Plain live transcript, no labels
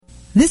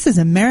This is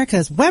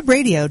America's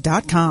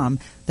Webradio.com,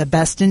 the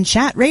best in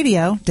chat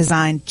radio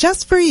designed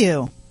just for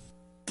you.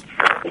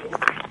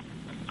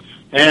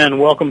 And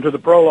welcome to the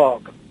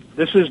prologue.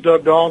 This is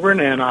Doug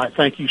Dahlgren, and I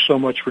thank you so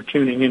much for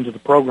tuning into the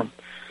program.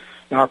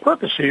 Now, our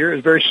purpose here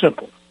is very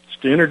simple. It's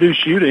to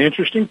introduce you to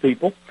interesting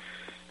people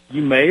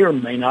you may or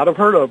may not have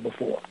heard of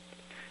before.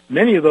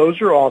 Many of those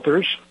are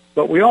authors,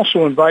 but we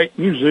also invite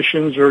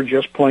musicians or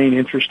just plain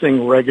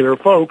interesting regular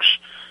folks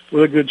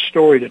with a good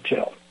story to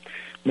tell.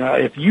 Now,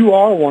 if you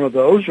are one of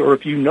those, or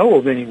if you know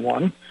of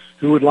anyone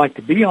who would like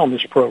to be on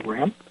this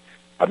program,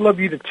 I'd love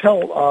you to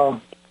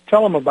tell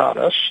them about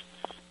us.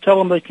 Tell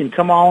them they can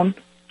come on,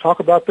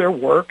 talk about their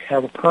work,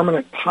 have a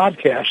permanent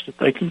podcast that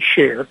they can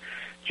share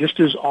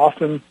just as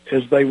often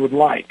as they would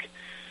like.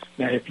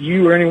 Now, if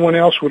you or anyone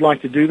else would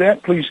like to do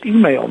that, please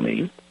email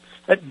me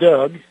at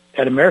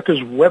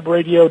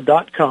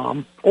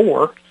doug@americaswebradio.com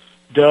or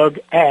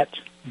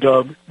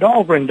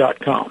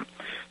doug@dougdahlgren.com.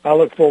 I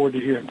look forward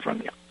to hearing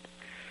from you.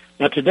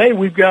 Now, today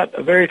we've got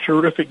a very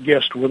terrific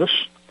guest with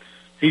us.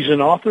 He's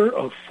an author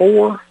of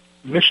 4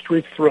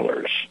 mystery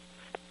thrillers.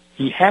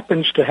 He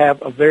happens to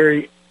have a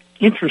very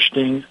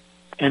interesting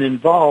and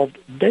involved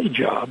day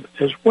job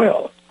as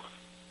well.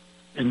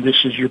 And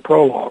this is your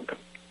prologue.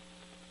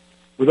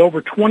 With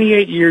over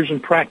 28 years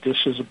in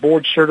practice as a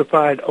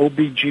board-certified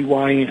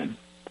OBGYN,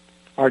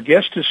 our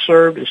guest has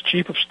served as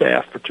chief of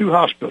staff for 2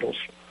 hospitals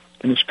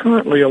and is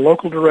currently a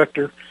local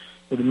director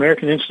of the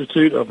American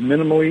Institute of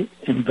Minimally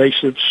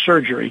Invasive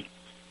Surgery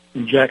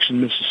in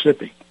Jackson,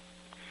 Mississippi.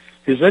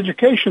 His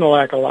educational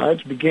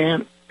accolades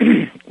began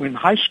in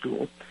high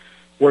school,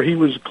 where he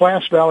was a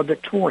class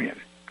valedictorian.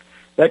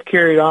 That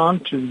carried on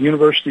to the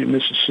University of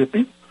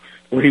Mississippi,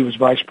 where he was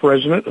vice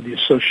president of the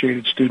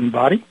Associated Student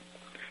Body,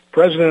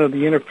 president of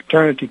the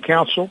Interfraternity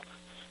Council,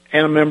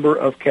 and a member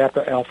of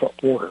Kappa Alpha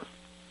Order.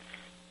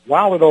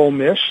 While at Ole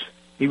Miss,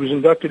 he was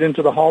inducted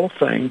into the Hall of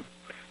Fame,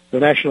 the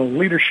National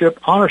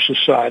Leadership Honor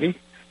Society,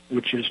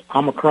 which is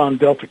Omicron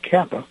Delta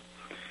Kappa,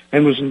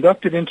 and was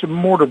inducted into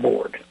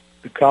Mortarboard,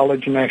 the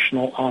College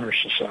National Honor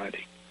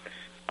Society.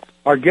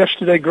 Our guest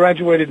today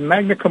graduated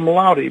magna cum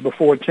laude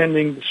before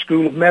attending the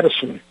School of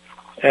Medicine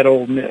at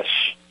Ole Miss.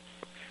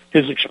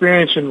 His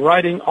experience in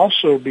writing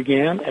also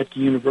began at the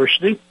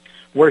university,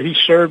 where he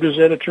served as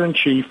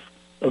editor-in-chief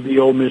of the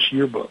Ole Miss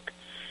Yearbook,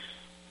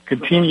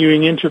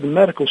 continuing into the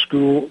medical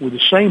school with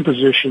the same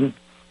position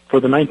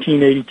for the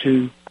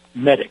 1982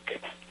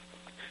 Medic.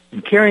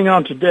 And carrying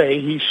on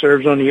today, he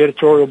serves on the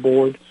editorial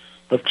board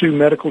of 2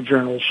 medical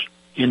journals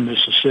in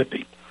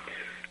Mississippi.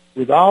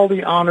 With all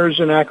the honors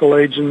and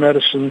accolades in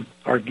medicine,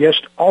 our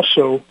guest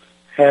also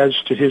has,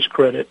 to his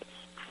credit,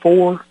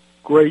 4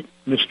 great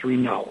mystery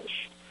novels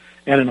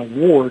and an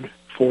award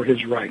for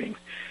his writing.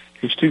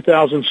 His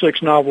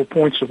 2006 novel,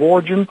 Points of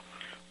Origin,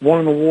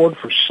 won an award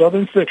for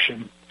Southern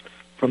Fiction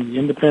from the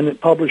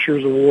Independent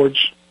Publishers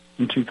Awards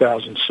in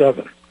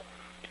 2007.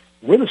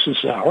 With us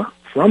this hour,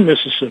 from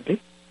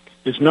Mississippi,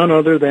 is none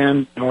other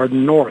than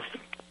Darden North.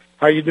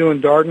 How you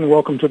doing, Darden?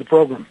 Welcome to the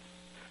program.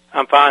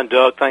 I'm fine,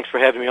 Doug. Thanks for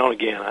having me on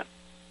again. I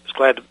was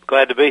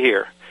glad to be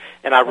here.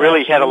 And I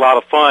really had a lot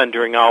of fun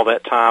during all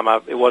that time.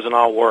 It wasn't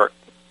all work.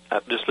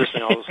 Just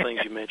listening to all those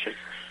things you mentioned.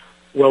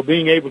 Well,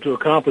 being able to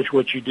accomplish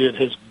what you did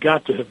has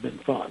got to have been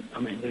fun. I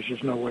mean, there's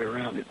just no way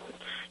around it.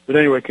 But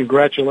anyway,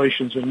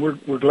 congratulations, and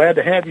we're glad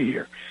to have you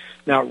here.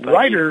 Now,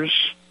 writers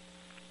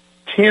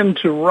tend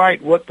to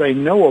write what they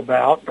know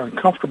about, are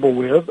comfortable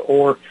with,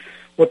 or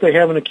what they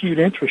have an acute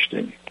interest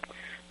in.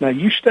 Now,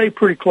 you stay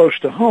pretty close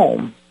to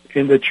home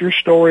in that your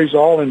stories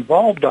all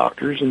involve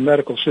doctors and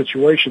medical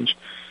situations,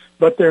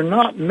 but they're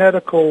not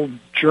medical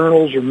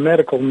journals or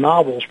medical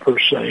novels per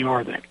se,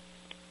 are they?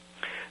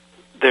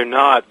 They're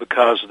not,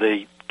 because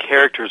the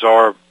characters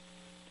are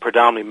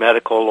predominantly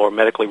medical or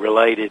medically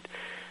related,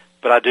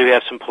 but I do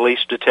have some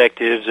police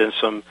detectives and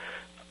some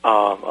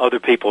other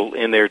people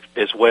in there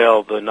as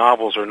well. The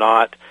novels are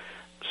not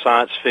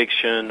science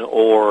fiction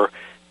or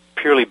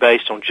purely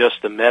based on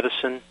just the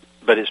medicine,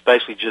 but it's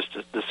basically just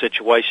the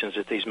situations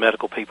that these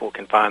medical people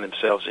can find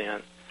themselves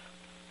in.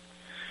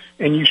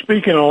 And you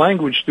speak in a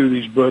language through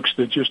these books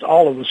that just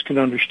all of us can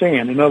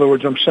understand. In other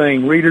words, I'm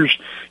saying, readers,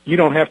 you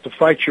don't have to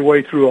fight your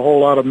way through a whole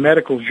lot of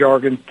medical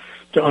jargon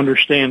to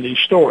understand these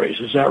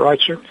stories. Is that right,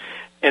 sir?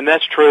 And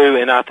that's true,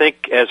 and I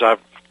think as I've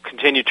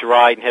continued to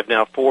write and have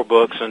now 4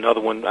 books, and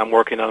another one I'm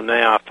working on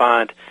now, I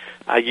find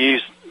I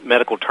use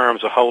medical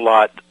terms a whole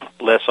lot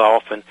less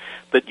often.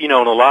 But, you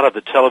know, in a lot of the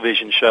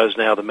television shows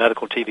now, the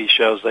medical TV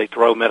shows, they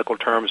throw medical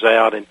terms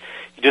out, and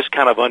you just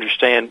kind of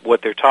understand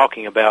what they're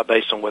talking about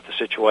based on what the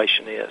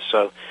situation is.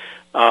 So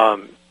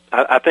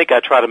I think I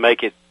try to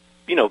make it,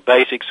 you know,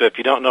 basic, so if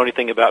you don't know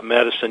anything about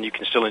medicine, you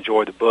can still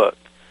enjoy the book.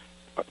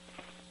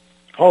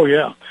 Oh,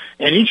 yeah.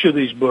 And each of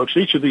these books,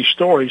 each of these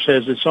stories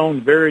has its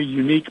own very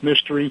unique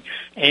mystery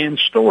and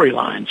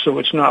storyline, so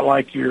it's not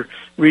like you're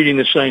reading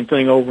the same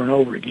thing over and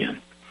over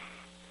again.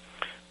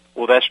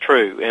 Well, that's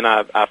true, and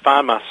I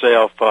find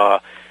myself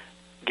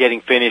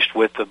getting finished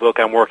with the book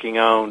I'm working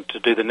on to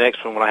do the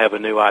next one when I have a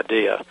new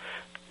idea.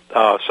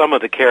 some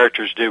of the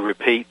characters do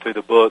repeat through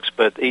the books,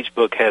 but each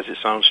book has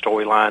its own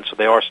storyline, so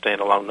they are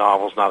standalone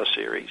novels, not a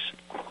series.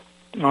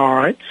 All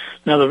right.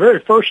 Now, the very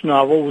first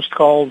novel was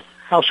called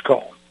House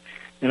Call.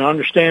 And I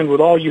understand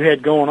with all you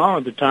had going on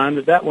at the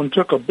time that one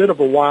took a bit of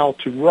a while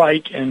to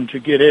write and to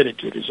get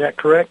edited. Is that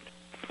correct?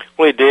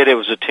 Well, it did. It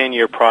was a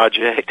 10-year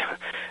project,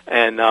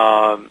 and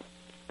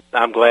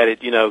I'm glad it,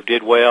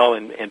 did well,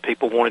 and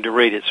people wanted to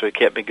read it, so it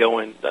kept me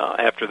going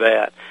after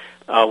that.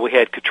 We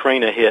had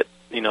Katrina hit,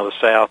 the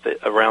South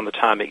around the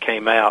time it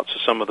came out, so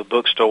some of the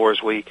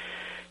bookstores we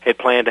had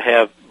planned to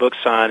have book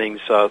signings,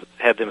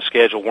 had them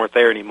scheduled, weren't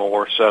there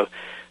anymore, so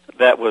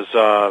that was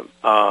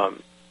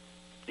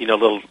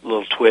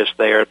little twist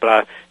there. But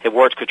I had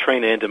worked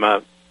Katrina into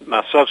my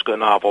subsequent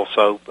novel,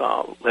 so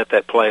let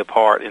that play a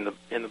part in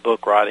the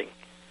book writing.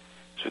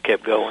 So we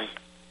kept going.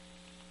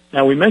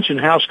 Now, we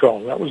mentioned House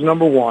Call. That was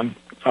number one.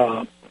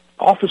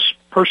 Office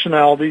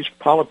personalities,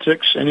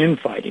 politics, and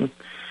infighting,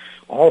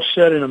 all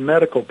set in a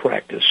medical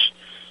practice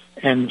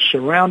and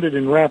surrounded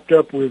and wrapped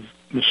up with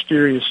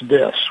mysterious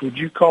deaths. Would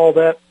you call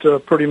that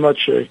pretty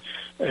much a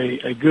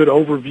good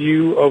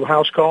overview of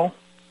House Call?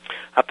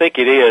 I think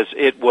it is.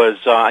 It was.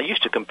 I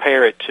used to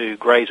compare it to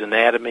Grey's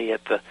Anatomy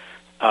at the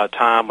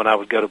time when I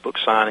would go to book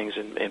signings,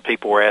 and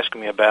people were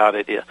asking me about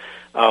it. It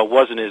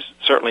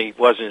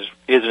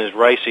isn't as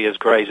racy as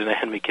Grey's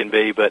Anatomy can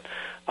be, but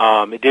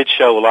it did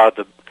show a lot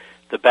of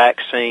the back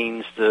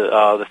scenes,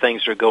 the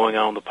things that are going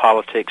on, the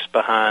politics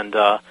behind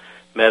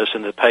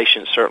medicine that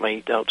patients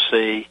certainly don't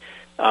see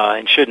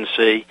and shouldn't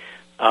see.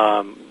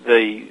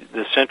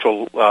 The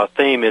central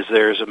theme is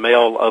there's a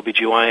male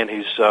OB-GYN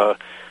who's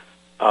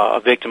a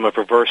victim of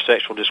reverse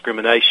sexual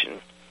discrimination,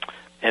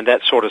 and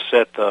that sort of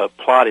set the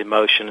plot in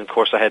motion. Of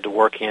course, I had to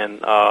work in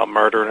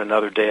murder and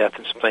another death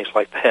and some things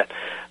like that.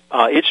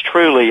 It's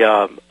truly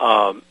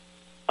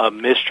a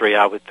mystery,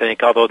 I would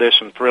think, although there's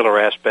some thriller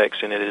aspects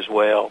in it as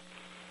well.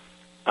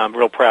 I'm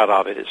real proud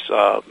of it. It's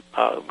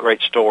a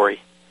great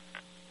story.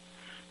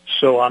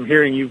 So I'm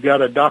hearing you've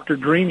got a Dr.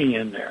 Dreamy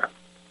in there.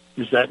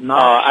 Is that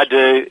not? I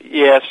do.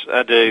 Yes,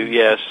 I do.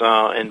 Yes,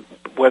 and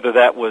whether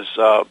that was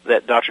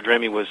that Dr.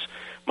 Dreamy was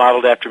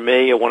modeled after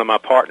me or one of my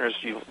partners,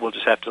 we'll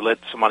just have to let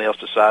somebody else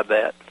decide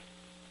that.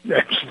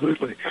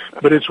 Absolutely.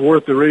 But it's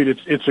worth the read.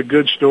 It's a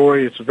good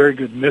story. It's a very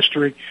good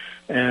mystery.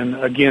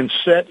 And, again,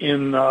 set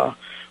in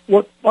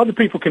what other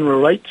people can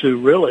relate to,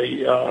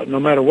 really, no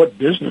matter what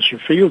business or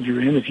field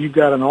you're in. If you've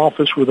got an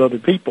office with other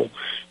people,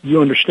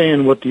 you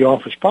understand what the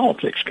office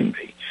politics can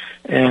be.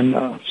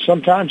 And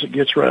sometimes it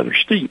gets rather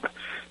steep.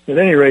 At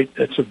any rate,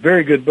 it's a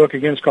very good book.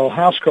 Again, it's called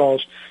House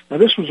Calls. Now,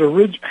 this was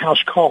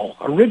House Call.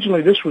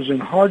 Originally, this was in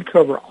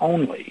hardcover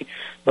only,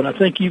 but I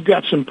think you've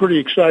got some pretty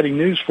exciting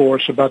news for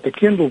us about the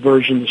Kindle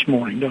version this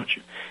morning, don't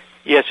you?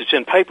 Yes, it's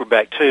in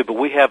paperback, too, but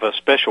we have a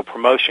special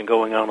promotion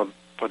going on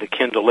for the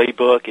Kindle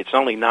ebook. It's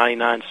only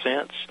 99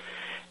 cents,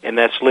 and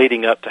that's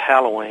leading up to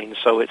Halloween,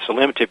 so it's a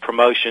limited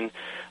promotion,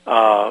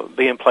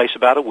 be in place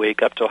about a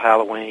week up till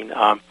Halloween.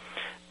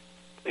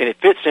 And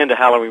it fits into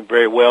Halloween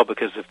very well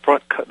because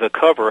the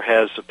cover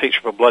has a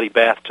picture of a bloody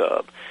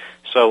bathtub.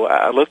 So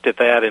I looked at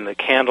that and the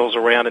candles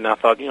around it, and I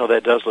thought,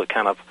 that does look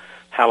kind of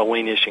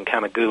Halloweenish and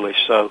kind of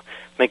ghoulish. So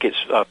I think it's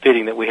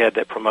fitting that we had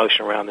that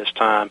promotion around this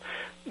time.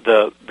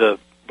 The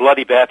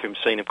bloody bathroom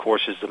scene, of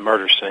course, is the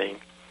murder scene.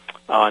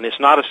 And it's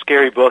not a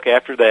scary book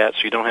after that,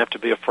 so you don't have to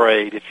be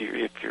afraid if you're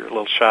a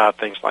little shy of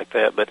things like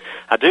that. But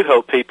I do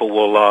hope people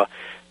will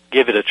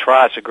give it a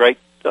try. It's a great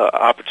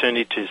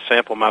opportunity to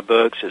sample my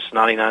books. It's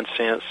 99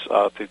 cents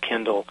through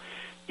Kindle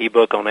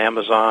ebook on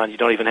Amazon. You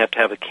don't even have to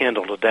have a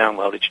Kindle to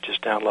download it. You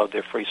just download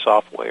their free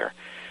software.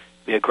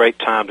 It'd be a great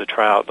time to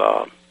try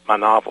out my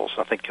novels.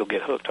 I think you'll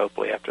get hooked,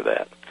 hopefully, after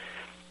that.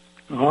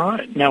 All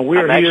right. Now,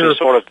 we're I'm here.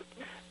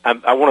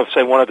 I want to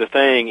say one other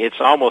thing. It's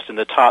almost in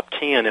the top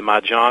 10 in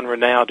my genre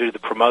now due to the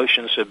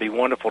promotions. So it'd be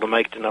wonderful to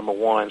make it to number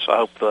one. So I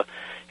hope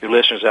your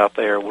listeners out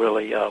there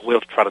really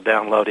will try to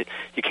download it.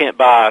 You can't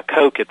buy a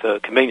Coke at the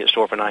convenience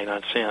store for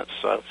 99 cents,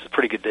 so it's a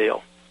pretty good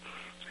deal.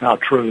 How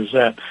true is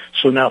that?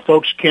 So now,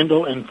 folks,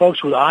 Kindle, and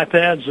folks with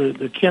iPads,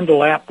 the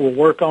Kindle app will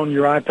work on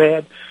your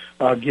iPad.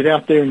 Get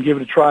out there and give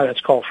it a try.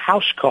 That's called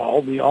House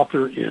Call. The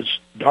author is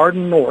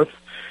Darden North.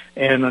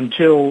 And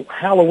until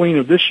Halloween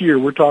of this year,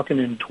 we're talking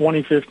in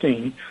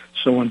 2015,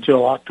 so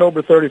until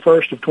October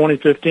 31st of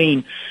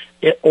 2015,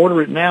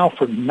 order it now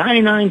for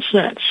 99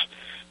 cents.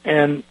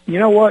 And you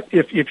know what?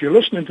 If you're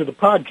listening to the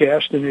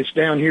podcast and it's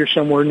down here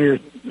somewhere near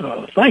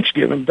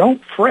Thanksgiving,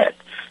 don't fret.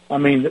 I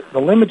mean,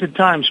 the limited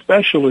time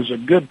special is a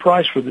good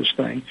price for this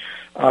thing,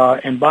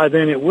 and by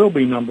then it will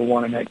be number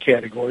one in that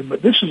category.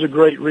 But this is a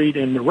great read,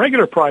 and the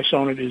regular price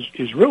on it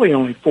is really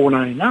only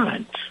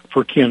 $4.99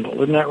 for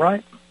Kindle. Isn't that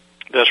right?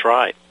 That's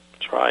right.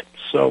 That's right.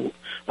 So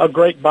a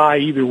great buy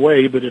either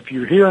way. But if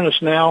you're hearing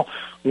us now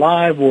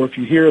live, or if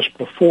you hear us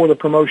before the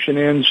promotion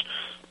ends,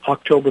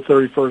 October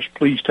 31st,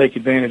 please take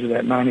advantage of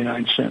that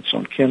 99 cents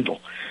on Kindle.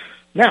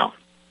 Now,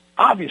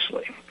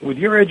 obviously, with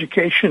your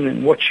education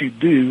and what you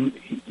do,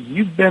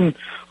 you've been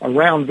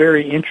around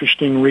very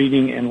interesting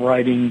reading and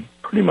writing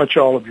pretty much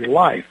all of your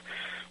life.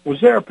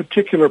 Was there a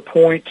particular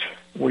point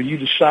where you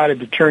decided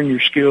to turn your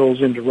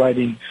skills into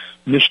writing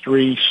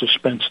mystery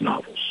suspense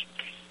novels?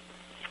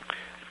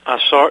 I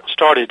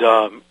started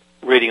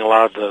reading a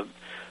lot of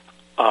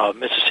the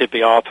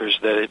Mississippi authors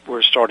that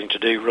were starting to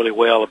do really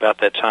well about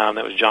that time.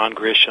 That was John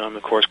Grisham.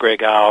 Of course,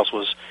 Greg Iles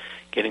was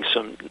getting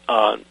some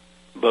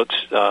books,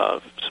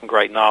 some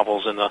great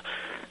novels in the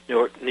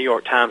New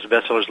York Times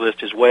bestsellers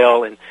list as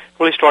well, and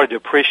really started to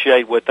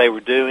appreciate what they were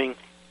doing.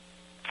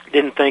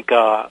 Didn't think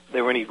there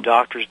were any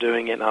doctors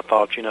doing it, and I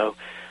thought,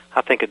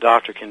 I think a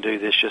doctor can do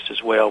this just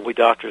as well. We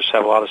doctors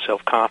have a lot of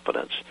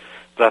self-confidence,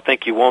 but I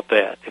think you want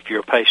that. If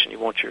you're a patient, you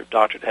want your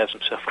doctor to have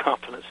some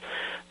self-confidence.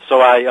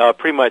 So I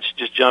pretty much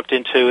just jumped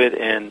into it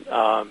and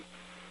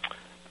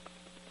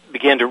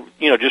began to,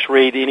 just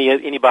read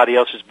anybody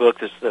else's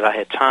book that I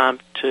had time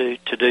to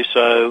do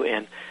so,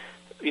 and,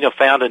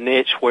 found a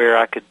niche where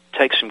I could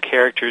take some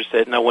characters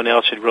that no one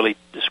else had really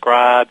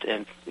described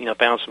and,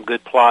 found some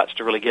good plots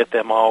to really get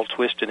them all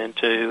twisted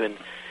into and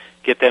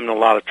get them in a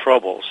lot of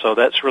trouble. So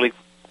that's really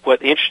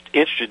what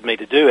interested me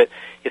to do it.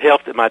 It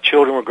helped that my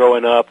children were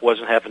growing up,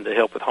 wasn't having to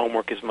help with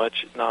homework as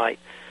much at night.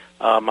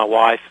 My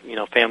wife,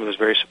 family was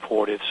very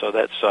supportive, so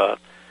that's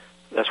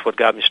what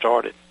got me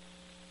started.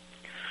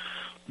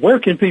 Where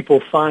can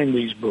people find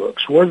these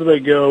books? Where do they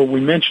go?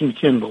 We mentioned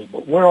Kindle,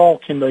 but where all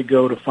can they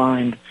go to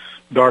find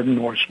Darden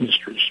North's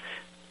mysteries?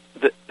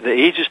 The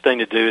easiest thing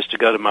to do is to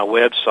go to my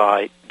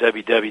website,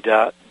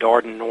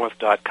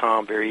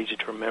 www.dardennorth.com, very easy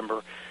to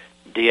remember,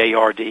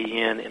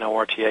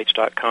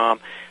 DARDENNORTH.com.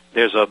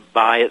 There's a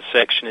buy it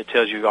section. It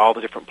tells you all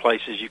the different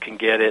places you can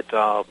get it,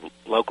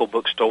 local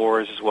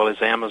bookstores as well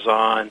as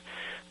Amazon,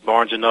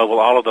 Barnes & Noble.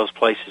 All of those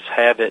places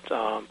have it.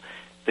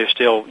 There's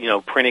still,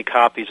 printed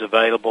copies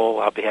available.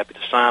 I'll be happy to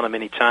sign them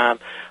anytime.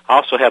 I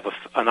also have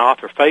an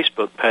author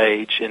Facebook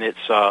page, and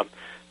it's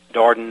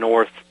Darden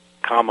North,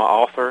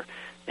 author,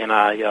 and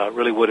I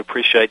really would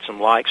appreciate some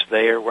likes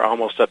there. We're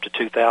almost up to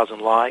 2,000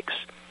 likes,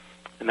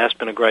 and that's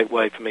been a great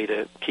way for me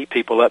to keep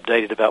people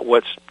updated about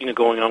what's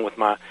going on with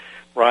my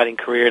writing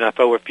career, and I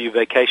throw a few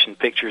vacation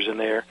pictures in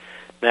there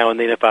now and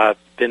then if I've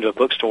been to a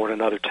bookstore in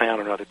another town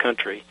or another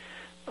country.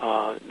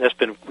 That's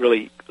been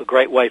really a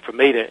great way for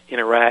me to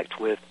interact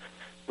with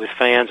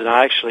fans, and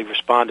I actually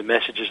respond to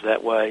messages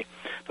that way.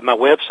 But my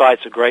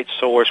website's a great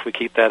source. We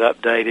keep that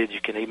updated.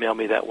 You can email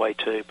me that way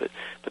too, but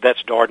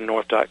that's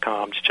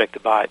dardennorth.com. Just check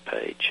the buy it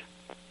page.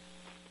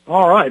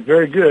 All right,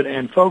 very good.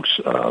 And folks,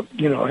 I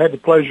had the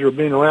pleasure of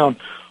being around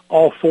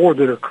all four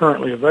that are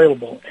currently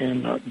available,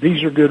 and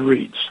these are good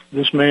reads.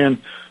 This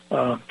man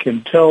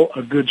can tell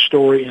a good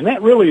story, and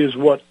that really is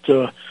what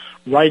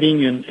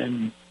writing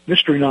and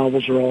mystery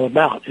novels are all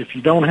about. If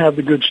you don't have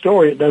the good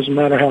story, it doesn't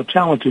matter how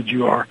talented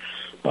you are.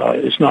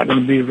 It's not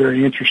going to be a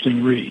very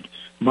interesting read.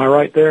 Am I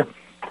right there?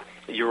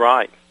 You're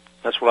right.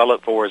 That's what I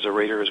look for as a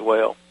reader as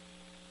well.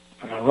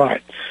 All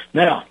right.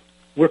 Now,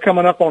 we're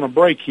coming up on a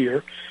break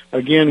here.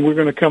 Again, we're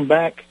going to come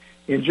back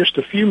in just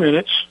a few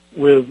minutes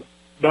with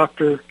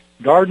Dr.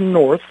 Darden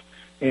North,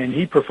 and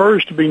he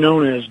prefers to be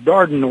known as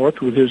Darden North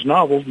with his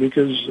novels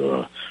because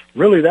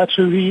really that's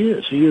who he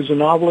is. He is a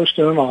novelist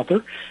and an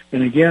author.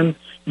 And again,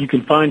 you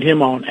can find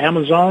him on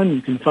Amazon.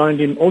 You can find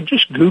him,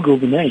 just Google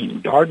the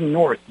name, Darden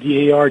North,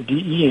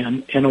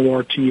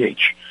 DARDENNORTH.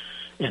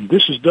 And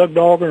this is Doug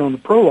Dahlgren on the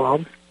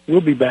Prologue.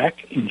 We'll be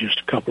back in just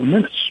a couple of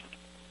minutes.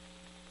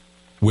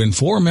 When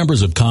 4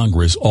 members of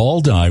Congress all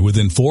die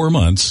within 4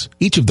 months,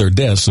 each of their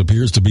deaths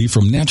appears to be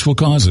from natural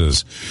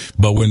causes.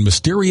 But when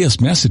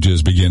mysterious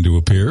messages begin to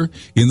appear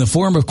in the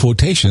form of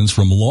quotations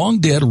from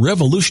long-dead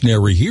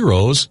revolutionary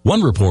heroes,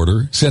 one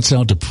reporter sets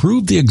out to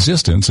prove the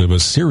existence of a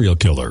serial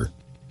killer.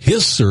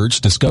 His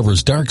search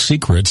discovers dark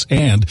secrets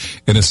and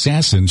an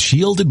assassin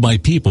shielded by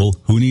people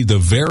who need the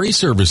very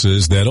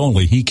services that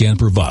only he can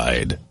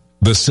provide.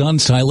 The Sun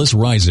Silas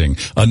Rising,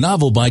 a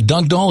novel by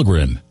Doug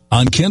Dahlgren,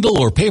 on Kindle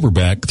or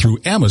paperback through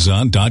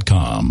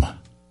Amazon.com.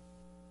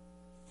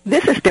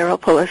 This is Daryl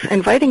Pullis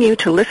inviting you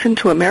to listen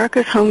to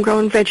America's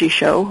Homegrown Veggie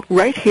Show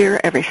right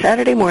here every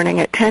Saturday morning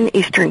at 10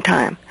 Eastern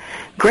Time.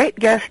 Great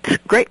guests,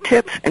 great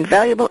tips, and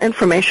valuable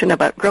information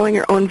about growing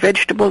your own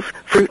vegetables,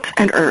 fruits,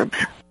 and herbs.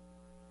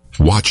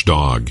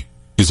 Watchdog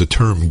is a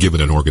term given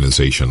an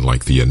organization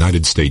like the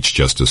United States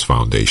Justice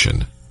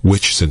Foundation,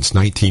 which since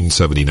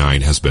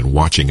 1979 has been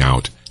watching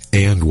out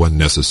and, when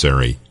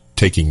necessary,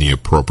 taking the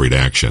appropriate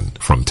action,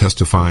 from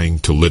testifying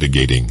to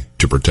litigating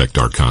to protect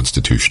our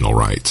constitutional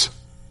rights.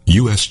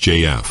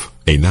 USJF,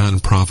 a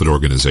non-profit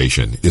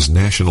organization, is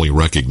nationally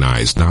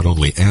recognized not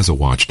only as a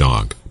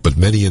watchdog, but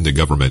many in the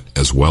government,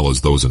 as well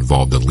as those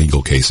involved in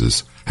legal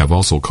cases, have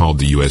also called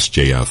the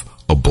USJF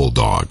a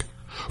bulldog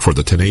for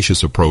the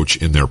tenacious approach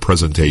in their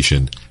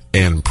presentation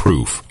and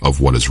proof of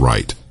what is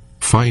right.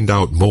 Find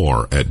out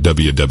more at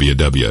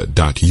www.usjf.net.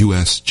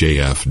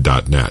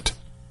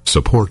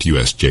 Support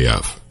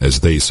USJF as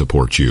they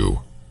support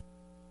you.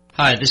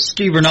 Hi, this is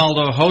Steve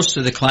Ronaldo, host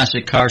of the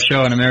Classic Car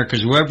Show on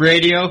America's Web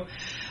Radio.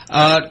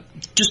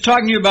 Just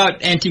talking to you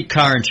about antique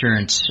car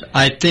insurance.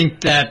 I think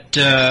that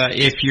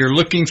if you're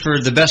looking for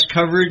the best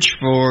coverage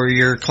for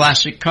your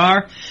classic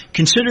car,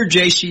 consider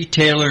J.C.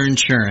 Taylor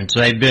Insurance.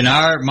 They've been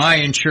my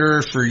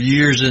insurer for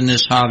years in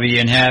this hobby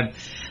and have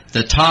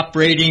the top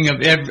rating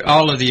of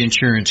all of the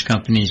insurance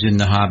companies in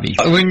the hobby.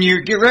 When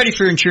you get ready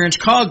for insurance,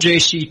 call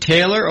J.C.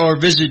 Taylor or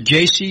visit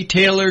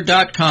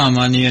jctaylor.com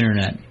on the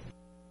Internet.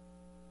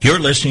 You're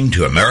listening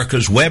to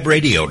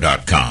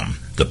americaswebradio.com,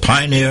 the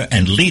pioneer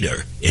and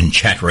leader in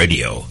chat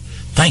radio.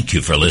 Thank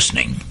you for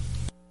listening.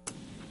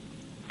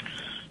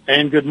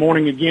 And good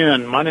morning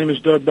again. My name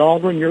is Doug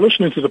Dahlgren. You're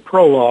listening to the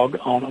Prologue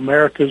on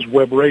America's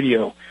Web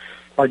Radio.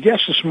 Our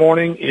guest this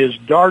morning is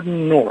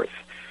Darden North.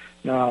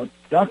 Now,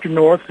 Dr.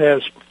 North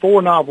has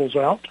 4 novels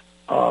out,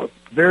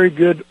 very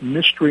good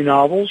mystery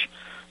novels.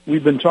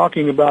 We've been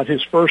talking about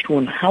his first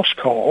one, House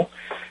Call,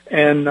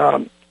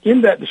 and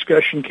in that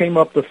discussion came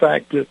up the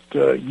fact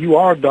that you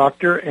are a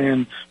doctor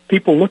and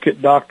people look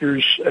at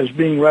doctors as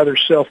being rather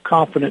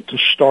self-confident to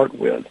start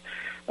with.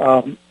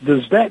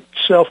 Does that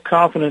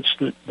self-confidence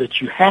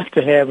that you have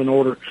to have in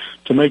order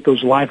to make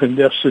those life and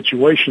death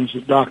situations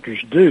that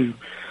doctors do,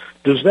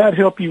 does that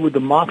help you with the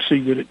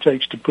moxie that it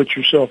takes to put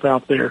yourself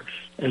out there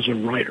as a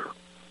writer?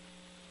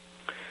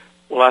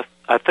 Well,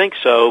 I think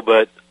so,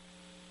 but,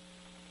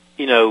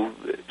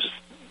 just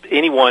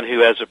anyone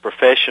who has a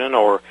profession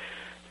or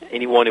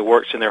anyone who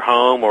works in their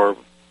home or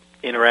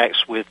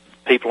interacts with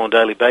people on a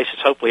daily basis,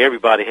 hopefully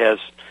everybody has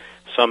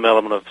some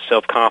element of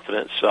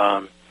self-confidence,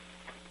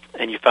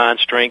 and you find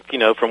strength,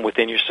 from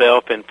within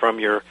yourself and from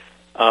your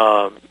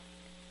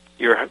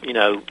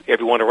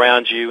everyone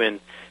around you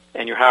and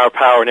your higher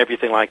power and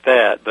everything like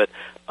that. But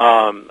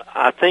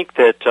I think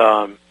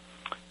that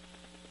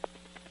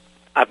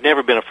I've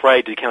never been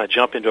afraid to kind of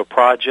jump into a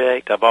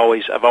project. I've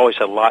always had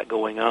a lot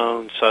going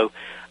on, so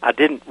I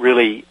didn't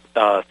really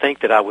think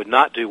that I would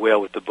not do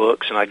well with the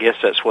books, and I guess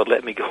that's what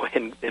let me go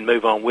ahead and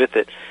move on with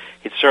it.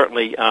 It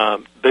certainly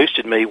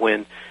boosted me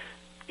when,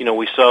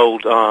 we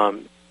sold,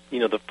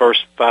 the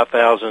first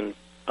 5,000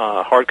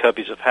 hard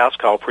copies of House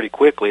Call pretty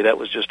quickly. That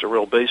was just a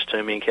real boost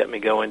to me and kept me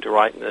going to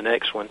writing the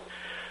next one.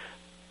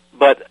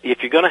 But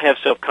if you're going to have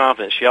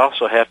self-confidence, you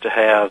also have to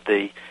have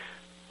the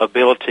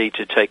ability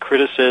to take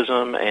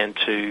criticism and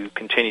to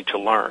continue to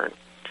learn.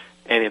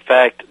 And in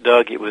fact,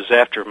 Doug, it was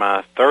after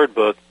my 3rd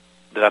book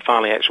that I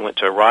finally actually went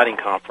to a writing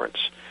conference,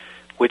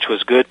 which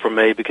was good for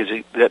me because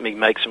it let me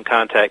make some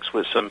contacts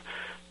with some,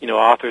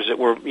 authors that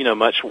were,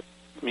 much,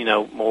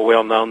 more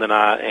well-known than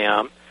I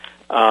am.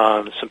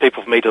 Some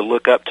people for me to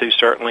look up to,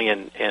 certainly,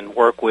 and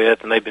work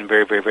with, and they've been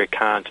very, very, very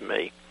kind to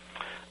me.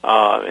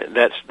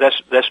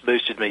 That's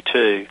boosted me,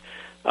 too.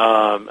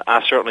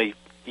 I certainly,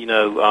 you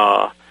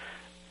don't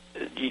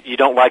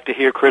like to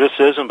hear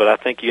criticism, but I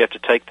think you have to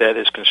take that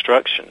as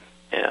constructive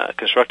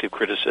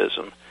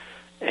criticism,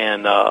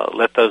 and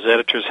let those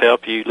editors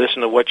help you.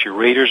 Listen to what your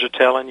readers are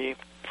telling you.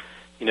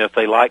 If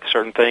they like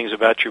certain things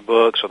about your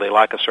books or they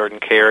like a certain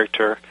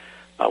character,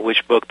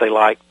 which book they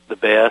like the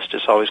best.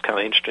 It's always kind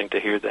of interesting to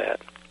hear that.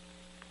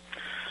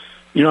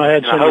 I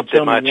had hope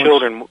that my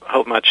children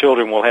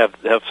will have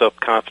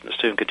self-confidence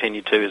too and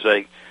continue to as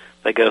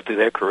they go through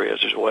their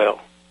careers as well.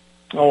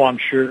 Oh, I'm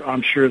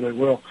sure they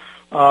will.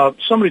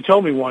 Somebody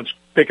told me once,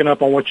 picking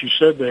up on what you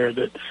said there,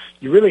 that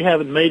you really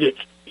haven't made it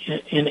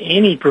in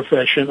any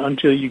profession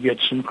until you get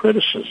some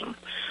criticism.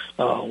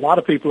 A lot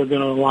of people are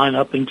going to line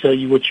up and tell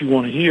you what you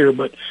want to hear,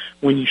 but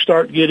when you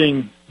start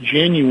getting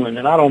genuine,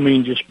 and I don't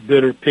mean just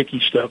bitter, picky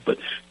stuff, but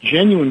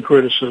genuine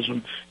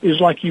criticism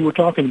is like you were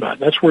talking about.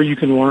 That's where you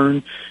can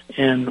learn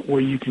and where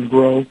you can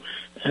grow,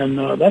 and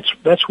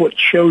that's what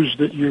shows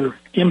that you're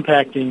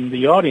impacting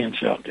the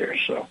audience out there.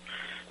 So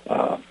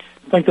I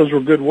think those were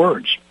good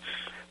words.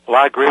 Well,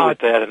 I agree with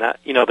that, and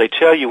they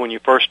tell you when you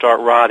first start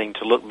writing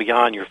to look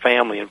beyond your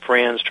family and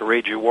friends to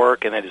read your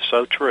work, and that is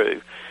so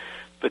true,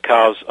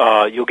 because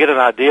you'll get an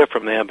idea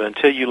from them, but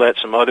until you let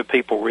some other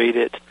people read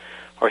it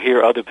or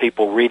hear other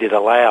people read it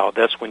aloud,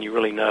 that's when you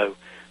really know,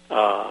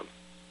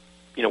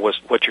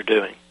 what you're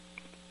doing.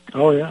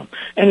 Oh, yeah.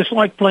 And it's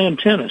like playing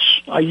tennis.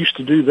 I used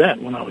to do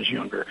that when I was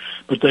younger,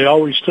 but they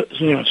always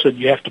said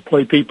you have to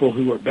play people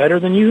who are better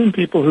than you and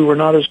people who are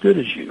not as good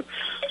as you,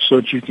 so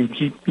that you can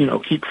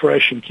keep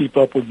fresh and keep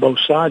up with both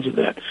sides of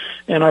that.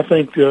 And I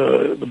think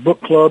the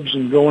book clubs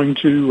and going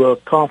to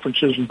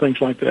conferences and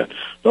things like that,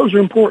 those are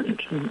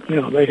important.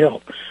 They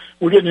help.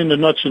 We're getting into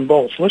nuts and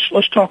bolts.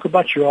 Let's talk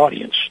about your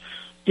audience.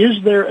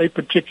 Is there a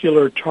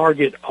particular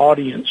target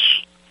audience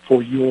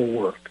for your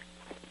work?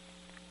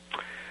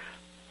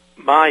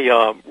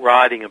 My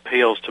writing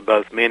appeals to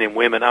both men and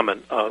women. I'm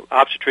an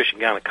obstetrician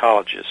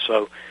gynecologist,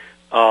 so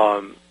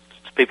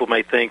people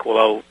may think,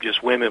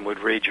 just women would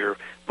read your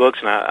books,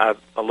 and I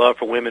love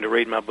for women to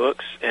read my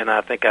books, and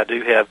I think I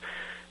do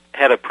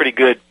had a pretty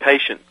good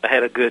patient. I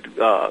had a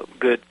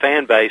good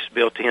fan base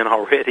built in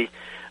already,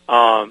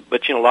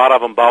 but a lot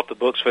of them bought the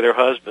books for their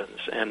husbands,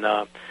 and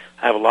I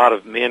have a lot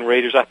of men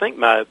readers. I think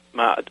my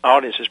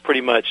audience is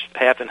pretty much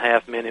half and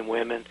half, men and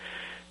women.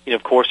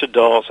 Of course,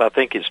 adults. I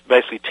think it's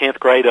basically 10th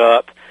grade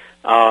up.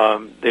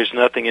 There's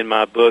nothing in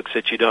my books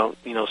that you don't,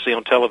 see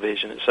on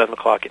television at 7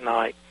 o'clock at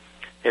night,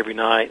 every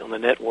night on the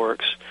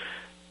networks.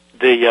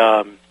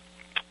 And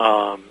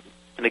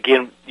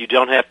again, you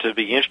don't have to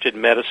be interested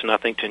in medicine, I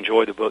think, to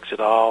enjoy the books at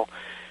all.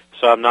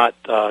 So I'm not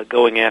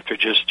going after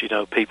just,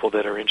 people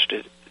that are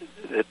interested,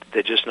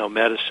 that just know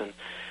medicine.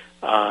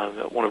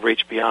 I want to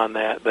reach beyond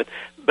that. But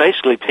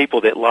basically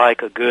people that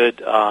like a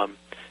good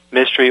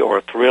mystery or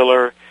a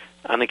thriller.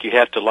 I think you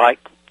have to like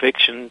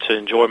fiction to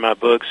enjoy my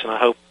books, and I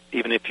hope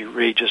even if you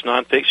read just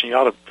nonfiction, you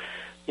ought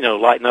to,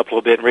 lighten up a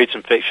little bit and read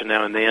some fiction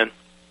now and then.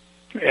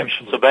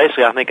 Absolutely. So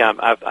basically, I think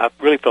I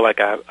really feel like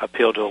I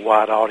appeal to a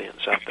wide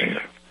audience out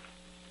there.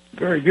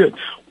 Very good.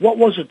 What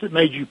was it that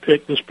made you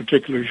pick this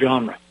particular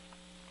genre?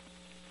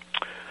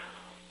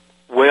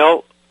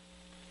 Well,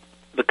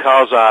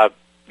 because I,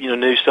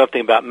 knew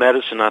something about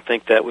medicine, I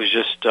think that was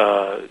just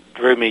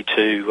drew me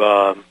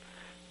to,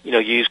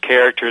 use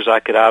characters. I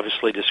could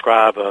obviously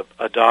describe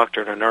a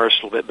doctor and a nurse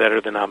a little bit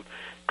better than I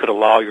could a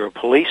lawyer or a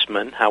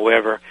policeman.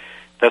 However,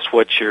 that's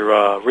what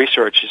your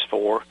research is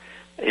for,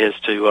 is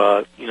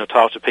to,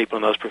 talk to people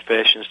in those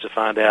professions to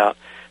find out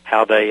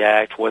how they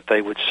act, what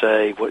they would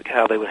say,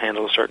 how they would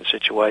handle a certain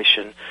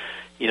situation,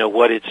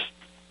 what it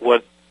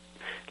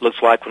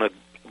looks like when a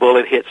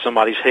bullet hits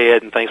somebody's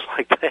head and things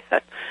like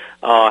that,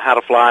 how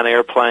to fly an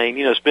airplane.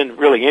 It's been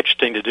really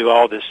interesting to do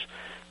all this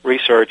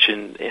research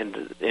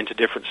into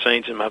different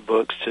scenes in my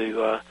books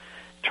to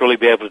really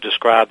be able to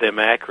describe them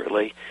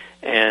accurately.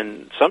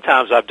 And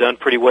sometimes I've done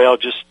pretty well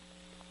just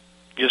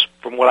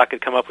from what I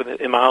could come up with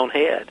in my own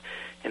head,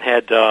 and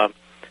had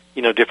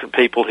different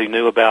people who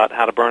knew about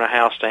how to burn a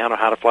house down or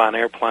how to fly an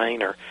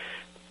airplane, or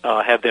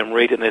have them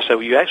read it, and they say,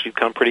 "Well, you actually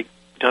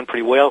done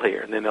pretty well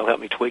here," and then they'll help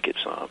me tweak it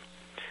some.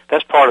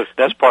 That's part of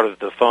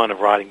the fun of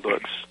writing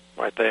books,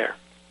 right there.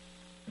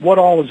 What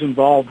all is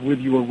involved with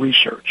your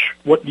research?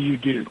 What do you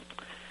do?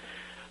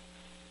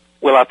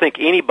 Well, I think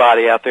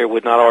anybody out there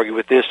would not argue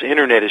with this. The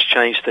Internet has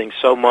changed things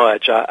so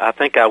much. I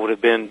think I would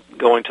have been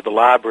going to the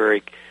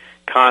library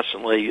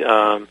constantly,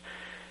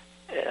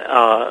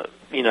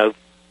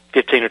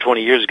 15 or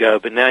 20 years ago,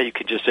 but now you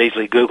can just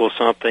easily Google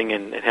something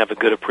and have a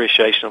good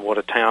appreciation of what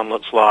a town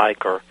looks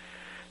like, or,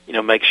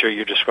 make sure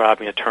you're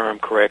describing a term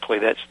correctly.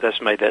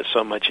 That's made that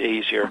so much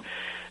easier.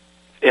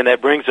 And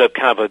that brings up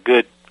kind of a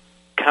good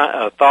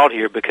thought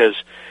here, because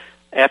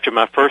after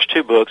my first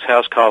two books,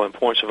 House Call and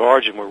Points of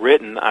Origin, were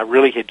written, I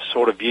really had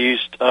sort of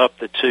used up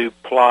the two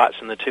plots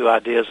and the two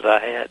ideas that I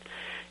had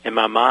in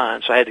my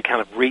mind, so I had to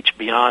kind of reach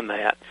beyond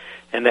that.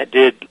 And that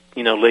did,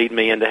 lead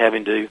me into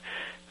having to do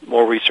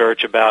more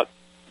research about,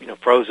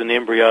 frozen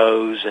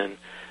embryos,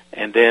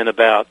 and then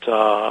about,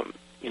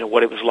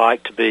 what it was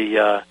like to be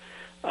an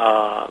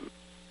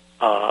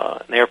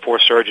Air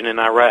Force surgeon in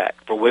Iraq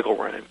for wiggle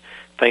room,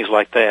 things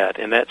like that.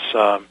 And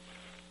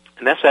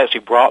that's actually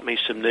brought me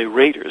some new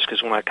readers,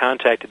 because when I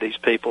contacted these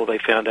people, they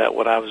found out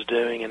what I was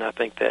doing, and I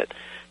think that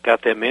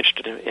got them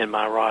interested in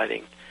my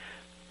writing.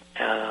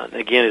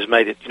 Again, has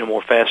made it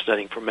more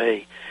fascinating for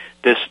me.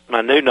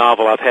 My new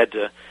novel, I've had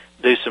to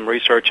do some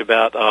research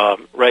about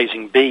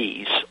raising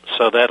bees,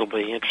 so that'll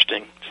be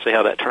interesting to see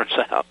how that turns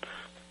out.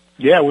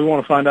 Yeah, we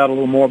want to find out a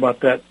little more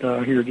about that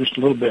here just a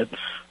little bit.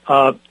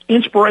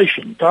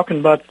 Inspiration, talking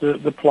about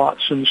the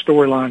plots and the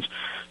storylines.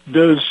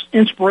 Does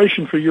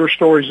inspiration for your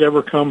stories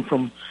ever come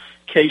from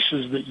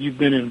cases that you've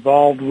been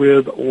involved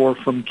with, or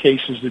from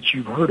cases that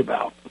you've heard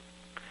about?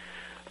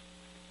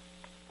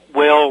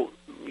 Well,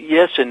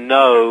 yes and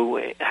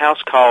no.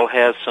 House Call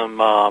has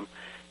some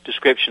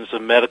descriptions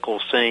of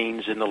medical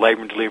scenes in the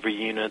labor and delivery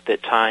unit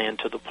that tie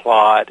into the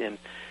plot, and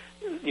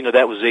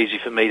that was easy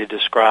for me to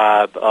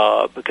describe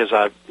because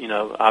I,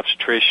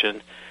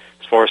 obstetrician,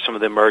 as far as some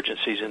of the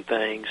emergencies and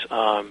things.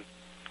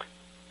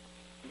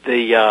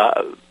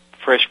 The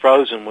Fresh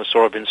Frozen was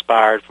sort of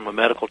inspired from a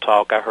medical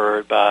talk I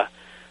heard by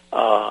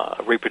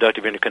a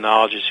reproductive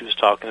endocrinologist who was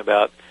talking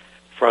about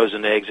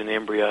frozen eggs and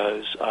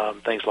embryos,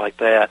 things like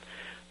that,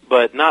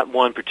 but not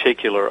one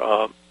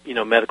particular,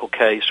 medical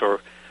case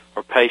or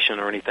patient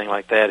or anything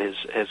like that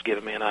has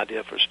given me an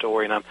idea for a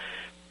story.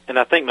 And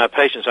I think my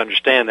patients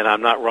understand that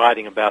I'm not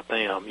writing about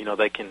them.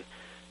 They can,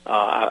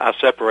 I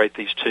separate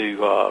these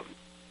two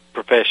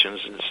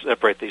professions and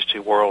separate these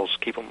two worlds,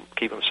 keep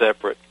them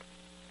separate.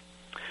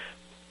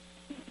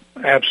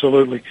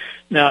 Absolutely.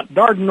 Now,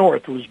 Darden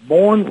North was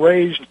born,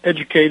 raised,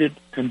 educated,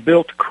 and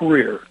built a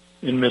career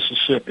in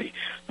Mississippi.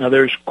 Now,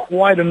 there's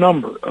quite a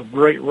number of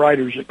great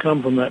writers that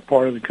come from that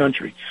part of the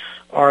country.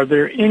 Are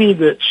there any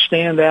that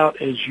stand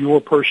out as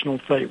your personal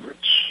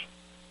favorites?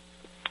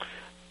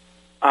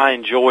 I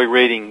enjoy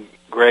reading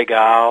Greg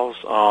Iles.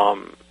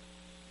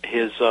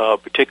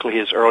 Particularly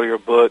his earlier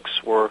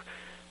books were,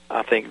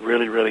 I think,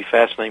 really, really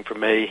fascinating for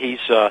me.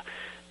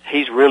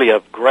 He's really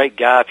a great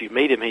guy. If you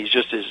meet him, he's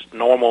just as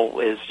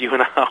normal as you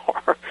and I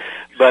are.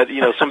 But,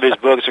 some of his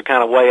books are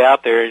kind of way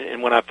out there.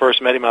 And when I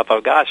first met him, I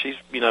thought, gosh, he's,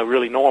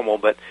 really normal.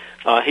 But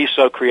he's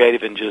so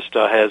creative and just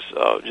has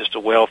just a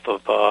wealth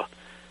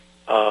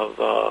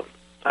of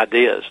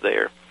ideas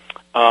there.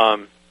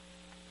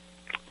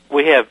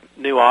 We have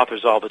new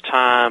authors all the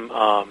time.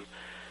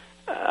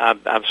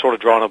 I'm sort of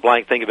drawing a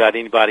blank thinking about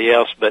anybody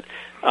else, but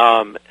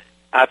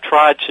I've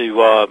tried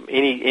to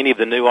any of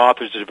the new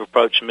authors that have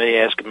approached me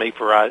asking me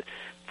for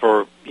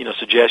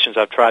suggestions.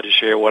 I've tried to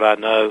share what I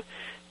know,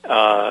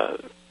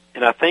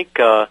 and I think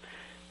no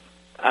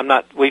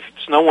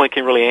one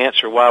can really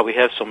answer why we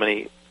have so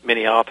many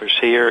authors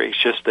here.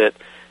 It's just that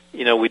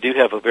we do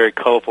have a very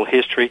colorful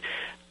history.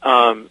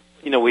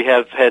 We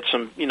have had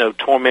some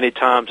tormented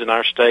times in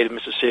our state of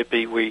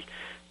Mississippi. We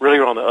really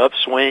are on the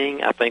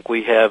upswing. I think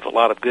we have a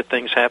lot of good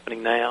things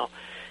happening now.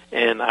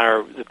 And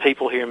the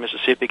people here in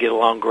Mississippi get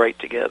along great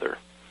together.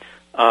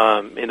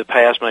 In the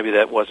past, maybe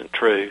that wasn't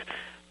true,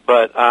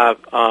 but I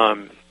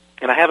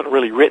haven't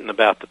really written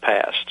about the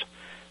past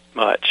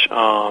much.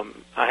 I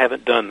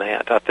haven't done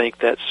that. I think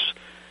that's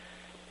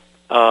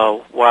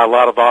why a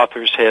lot of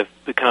authors have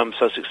become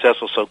so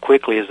successful so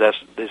quickly. Is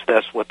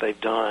that's what they've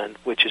done,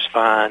 which is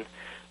fine.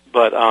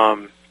 But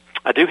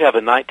I do have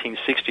a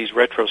 1960s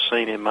retro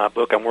scene in my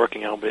book I'm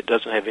working on, but it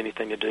doesn't have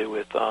anything to do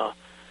with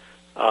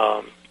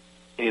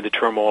any of the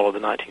turmoil of the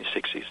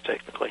 1960s,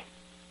 technically,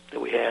 that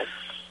we had.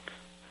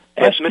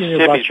 But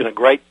Mississippi's been a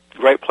great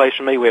place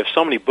for me. We have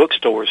so many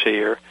bookstores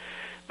here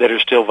that are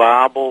still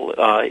viable,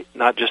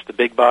 not just the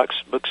big box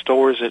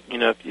bookstores. That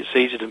it's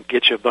easy to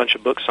get you a bunch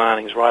of book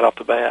signings right off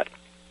the bat.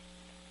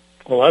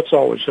 Well, that's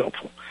always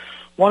helpful.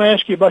 I want to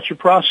ask you about your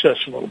process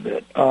a little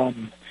bit.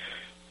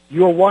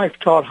 Your wife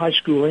taught high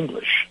school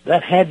English.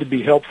 That had to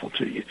be helpful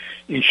to you.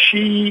 Does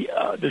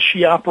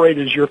she operate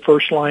as your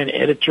first line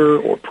editor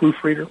or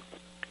proofreader?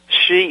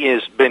 She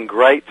has been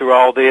great through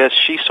all this.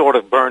 She sort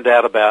of burned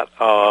out about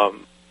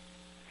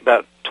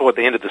toward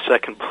the end of the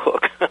second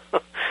book.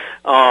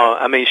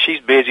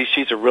 She's busy.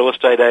 She's a real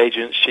estate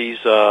agent. She's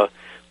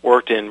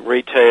worked in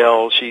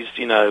retail. She's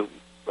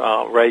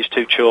raised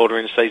 2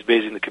 children, stays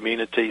busy in the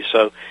community.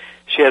 So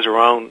she has her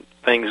own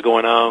things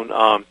going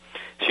on.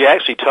 She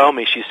actually told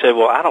me, she said,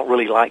 well, I don't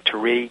really like to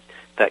read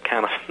that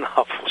kind of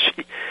novel.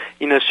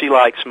 She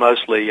likes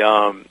mostly,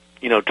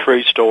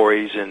 true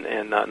stories and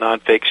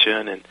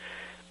nonfiction and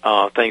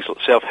things like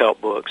self-help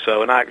books.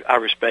 So, and I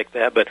respect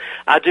that. But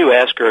I do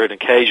ask her an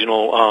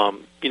occasional,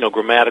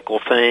 grammatical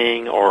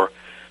thing or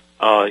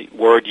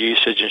word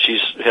usage, and she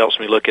helps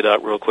me look it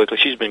up real quickly.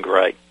 She's been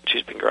great.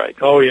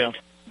 Oh, yeah.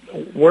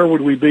 Where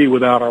would we be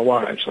without our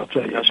wives? I'll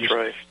tell you. That's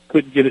right.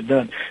 Couldn't get it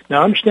done.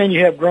 Now, I understand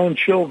you have grown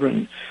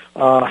children.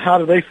 How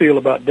do they feel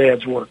about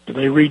Dad's work? Do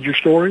they read your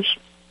stories?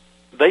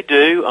 They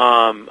do.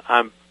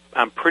 I'm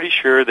pretty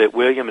sure that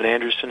William and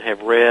Anderson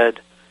have read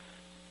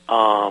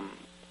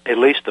at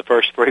least the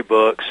first 3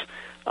 books.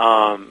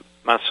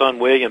 My son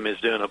William is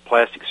doing a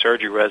plastic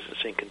surgery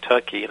residency in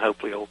Kentucky, and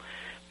hopefully he'll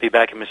be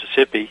back in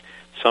Mississippi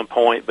some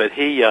point. But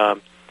he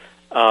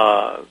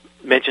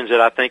mentions it,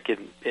 I think,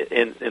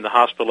 in the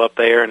hospital up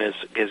there, and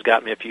has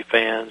got me a few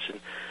fans. And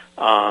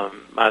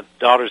my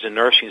daughter's in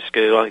nursing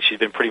school. I think she's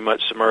been pretty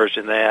much submerged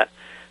in that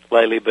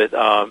lately. But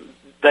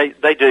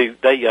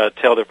they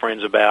tell their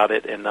friends about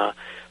it. And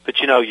but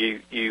you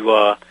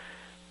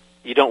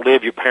don't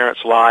live your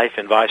parents' life,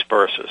 and vice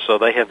versa. So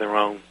they have their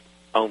own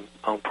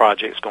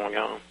projects going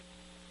on.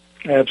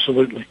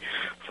 Absolutely.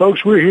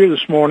 Folks, we're here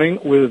this morning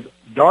with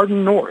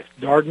Darden North.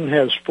 Darden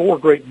has 4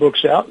 great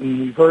books out,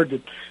 and we've heard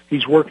that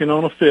he's working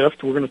on a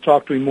 5th. We're going to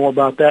talk to him more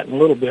about that in a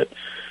little bit.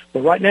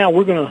 But right now,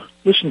 we're going to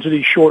listen to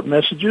these short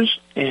messages,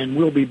 and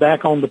we'll be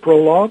back on the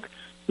prologue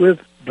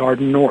with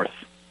Darden North.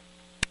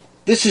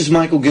 This is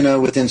Michael Gano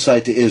with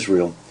Insight to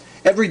Israel.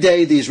 Every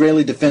day, the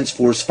Israeli Defense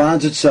Force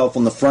finds itself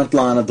on the front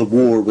line of the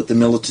war with the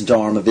militant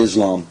arm of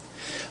Islam.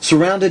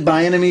 Surrounded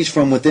by enemies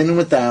from within and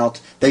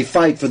without, they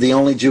fight for the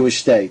only Jewish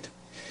state.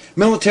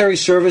 Military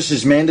service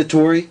is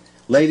mandatory,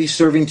 ladies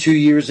serving 2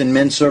 years and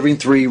men serving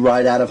 3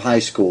 right out of high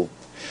school.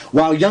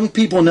 While young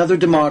people in other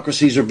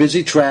democracies are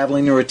busy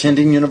traveling or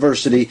attending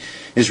university,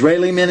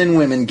 Israeli men and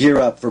women gear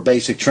up for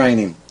basic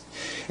training.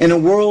 In a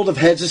world of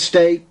heads of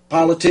state,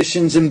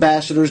 politicians,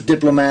 ambassadors,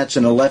 diplomats,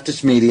 and a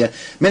leftist media,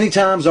 many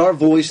times our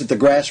voice at the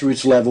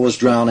grassroots level is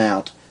drowned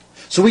out.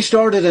 So we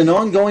started an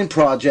ongoing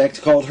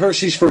project called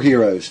Hershey's for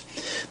Heroes.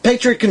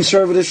 Patriot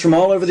conservatives from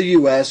all over the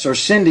U.S. are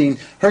sending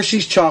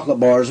Hershey's chocolate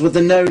bars with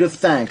a note of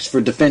thanks for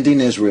defending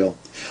Israel.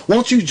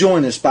 Won't you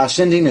join us by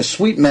sending a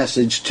sweet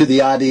message to the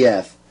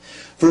IDF?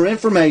 For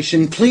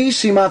information, please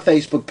see my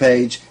Facebook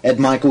page at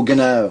Michael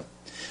Gano.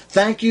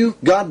 Thank you,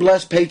 God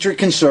bless Patriot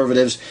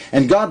conservatives,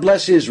 and God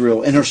bless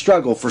Israel in her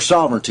struggle for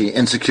sovereignty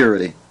and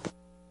security.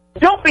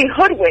 Don't be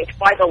hoodwinked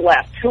by the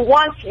left, who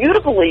wants you to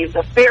believe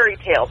the fairy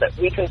tale that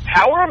we can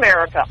power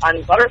America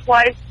on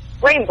butterflies,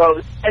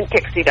 rainbows, and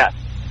pixie dust.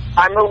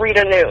 I'm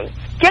Marita Noon.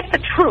 Get the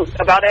truth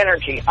about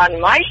energy on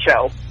my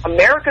show,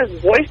 America's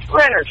Voice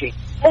for Energy,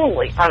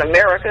 only on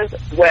America's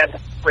Web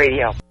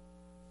Radio.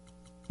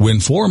 When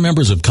 4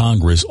 members of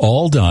Congress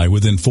all die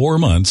within 4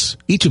 months,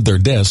 each of their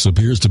deaths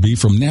appears to be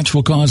from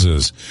natural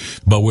causes.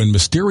 But when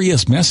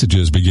mysterious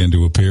messages begin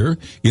to appear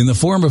in the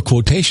form of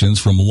quotations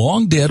from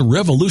long-dead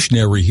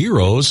revolutionary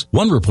heroes,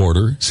 one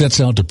reporter sets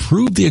out to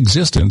prove the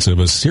existence of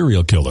a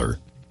serial killer.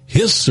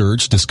 His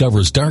search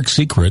discovers dark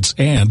secrets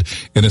and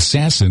an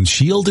assassin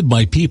shielded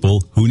by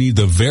people who need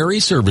the very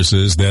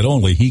services that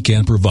only he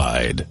can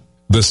provide.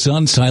 The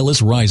Sun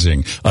Silas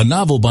Rising, a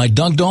novel by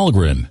Doug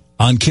Dahlgren,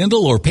 on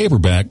Kindle or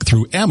paperback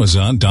through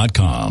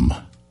Amazon.com.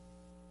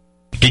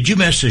 Did you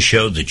miss a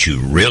show that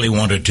you really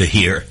wanted to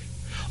hear?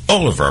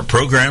 All of our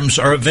programs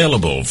are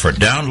available for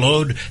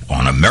download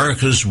on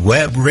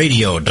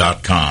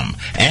americaswebradio.com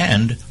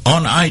and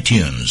on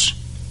iTunes.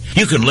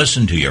 You can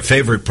listen to your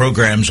favorite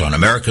programs on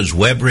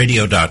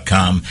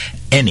americaswebradio.com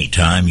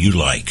anytime you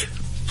like.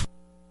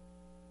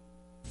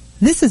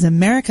 This is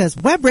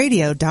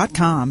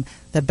americaswebradio.com,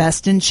 the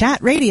best in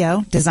chat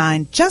radio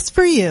designed just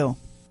for you.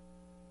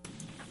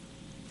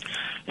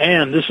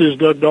 And this is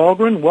Doug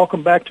Dahlgren.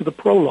 Welcome back to the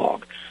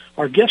Prologue.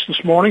 Our guest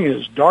this morning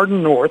is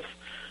Darden North.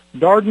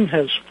 Darden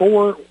has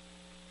 4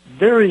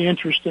 very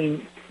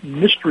interesting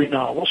mystery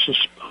novels,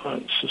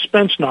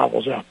 suspense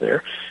novels out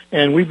there,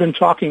 and we've been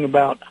talking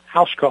about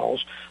house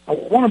calls.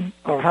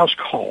 House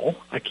call.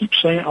 I keep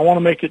saying I want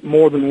to make it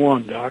more than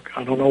one, Doc.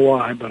 I don't know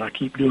why, but I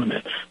keep doing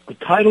it. The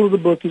title of the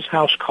book is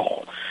House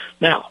Call.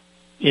 Now,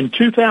 in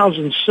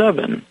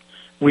 2007,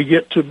 we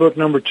get to book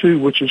number 2,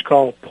 which is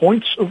called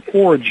Points of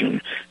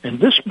Origin, and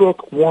this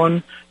book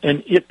won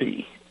an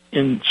IPPY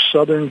in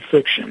Southern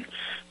Fiction.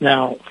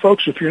 Now,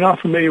 folks, if you're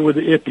not familiar with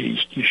the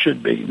IPPYs, you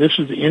should be. This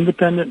is the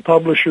Independent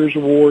Publishers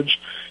Awards,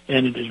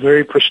 and it is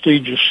very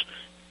prestigious,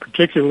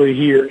 particularly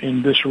here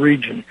in this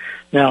region.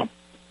 Now,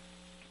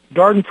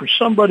 Darden, for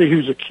somebody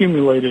who's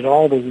accumulated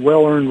all the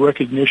well-earned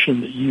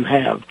recognition that you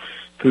have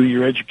through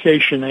your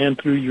education and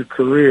through your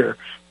career,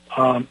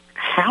 how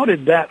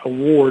did that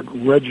award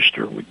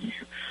register with you?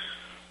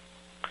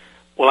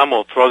 Well, I'm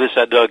going to throw this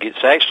out, Doug.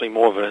 It's actually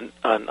more of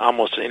an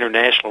almost an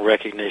international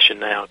recognition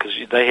now, because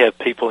they have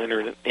people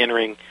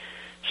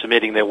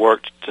submitting their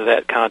work to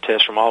that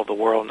contest from all over the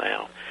world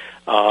now.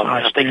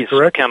 I think it's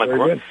kind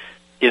of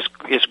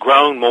it's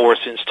grown more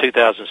since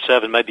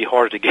 2007. Maybe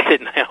harder to get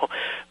it now,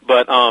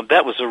 but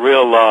that was a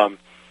real,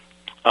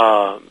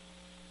 I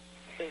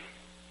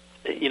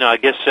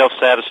guess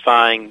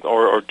self-satisfying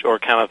or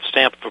kind of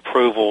stamp of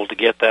approval to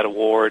get that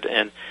award.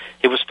 And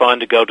it was fun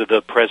to go to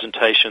the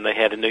presentation they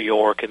had in New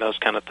York and those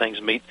kind of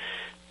things, meet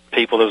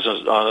people. There was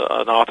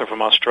an author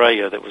from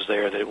Australia that was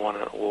there that won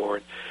an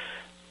award.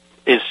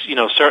 It's,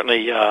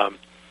 certainly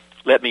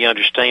let me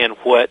understand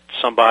what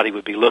somebody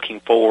would be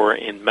looking for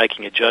in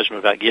making a judgment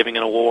about giving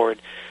an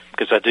award,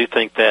 because I do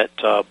think that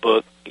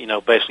book,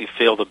 basically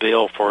filled the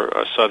bill for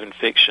a Southern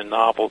fiction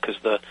novel, because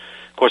of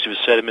course it was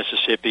set in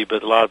Mississippi,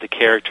 but a lot of the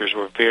characters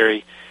were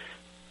very,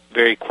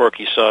 very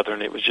quirky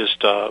Southern. It was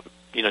just,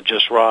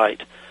 just right.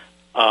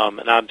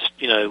 And I'm,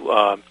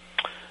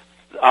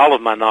 all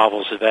of my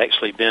novels have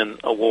actually been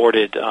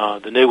awarded.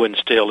 The new one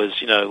still is,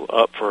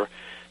 up for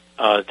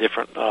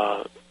different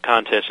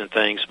contests and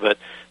things, but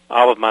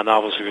all of my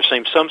novels have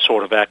received some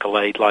sort of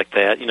accolade like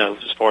that,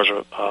 as far as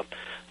an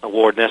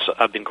award. And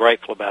I've been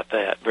grateful about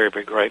that, very,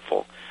 very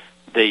grateful.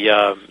 We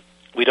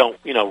don't,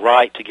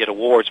 write to get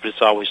awards, but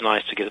it's always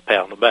nice to get a pat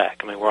on the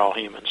back. I mean, we're all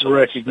human, so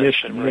recognition,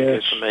 that's been really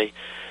good for me.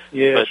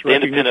 Yes, but the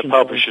Independent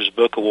Publishers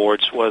Book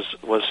Awards was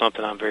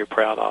something I'm very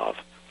proud of.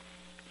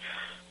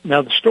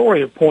 Now, the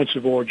story of Points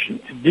of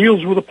Origin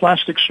deals with a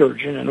plastic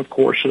surgeon and, of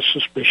course, a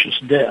suspicious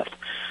death.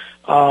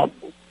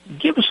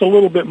 Give us a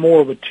little bit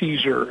more of a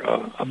teaser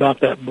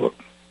about that book.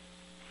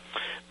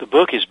 The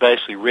book is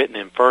basically written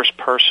in first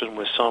person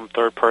with some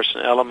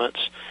third-person elements,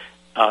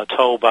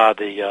 told by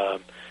the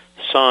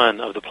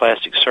son of the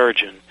plastic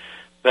surgeon.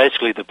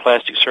 Basically, the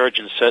plastic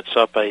surgeon sets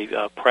up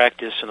a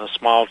practice in a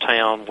small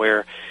town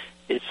where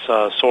it's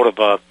sort of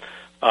a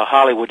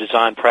Hollywood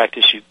design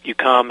practice. You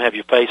come, have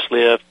your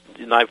facelift.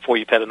 The night before,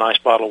 you've had a nice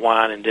bottle of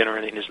wine and dinner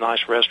in his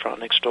nice restaurant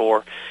next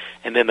door,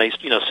 and then they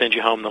send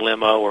you home in the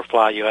limo or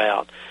fly you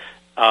out.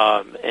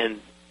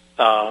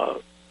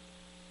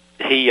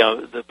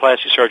 The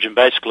plastic surgeon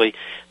basically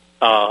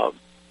the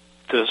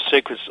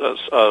sequence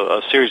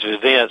a series of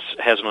events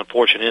has an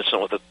unfortunate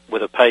incident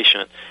with a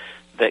patient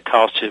that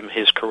cost him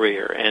his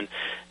career. And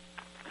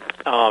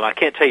I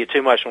can't tell you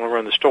too much when we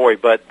run the story,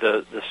 but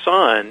the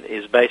son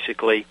is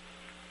basically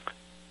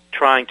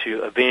trying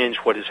to avenge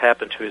what has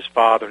happened to his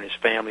father and his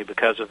family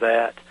because of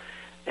that.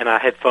 And I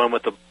had fun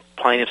with the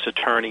plaintiff's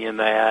attorney in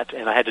that,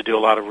 and I had to do a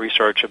lot of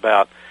research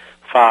about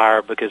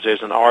fire because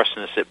there's an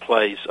arsonist that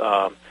plays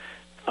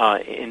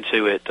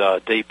into it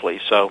deeply.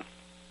 So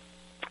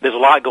there's a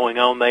lot going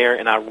on there,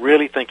 and I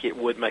really think it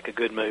would make a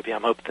good movie. I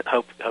hope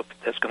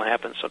that's going to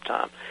happen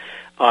sometime.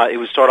 It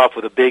would start off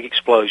with a big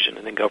explosion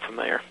and then go from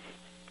there.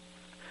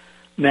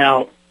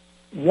 Now,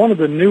 one of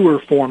the newer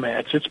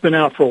formats, it's been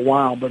out for a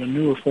while, but a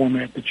newer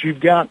format that you've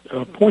got,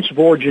 Points of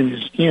Origin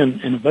is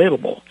in and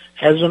available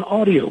as an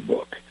audio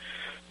book.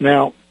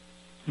 Now,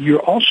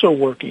 you're also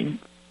working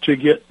to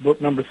get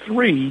book number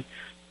 3,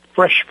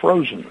 Fresh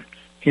Frozen,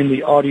 in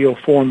the audio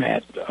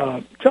format.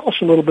 Tell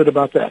us a little bit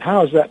about that.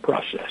 How is that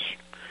process?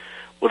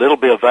 Well, it'll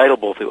be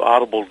available through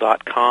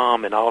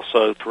Audible.com and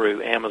also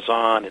through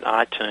Amazon and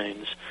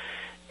iTunes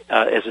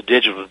as a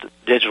digital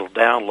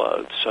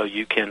download. So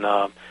you can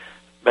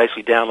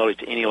basically download it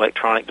to any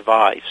electronic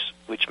device,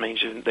 which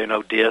means there are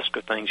no disc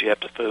or things you have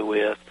to fool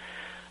with.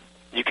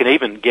 You can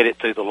even get it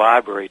through the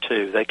library,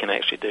 too. They can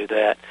actually do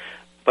that.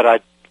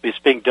 But it's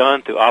being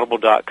done through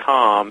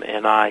Audible.com,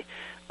 and I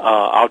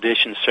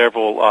auditioned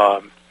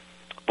several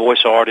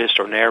voice artists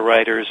or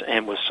narrators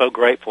and was so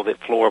grateful that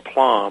Flora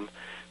Plum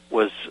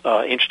was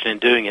interested in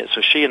doing it.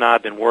 So she and I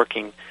have been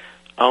working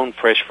on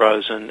Fresh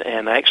Frozen,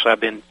 and actually I've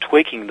been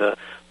tweaking the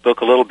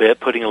book a little bit,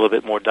 putting a little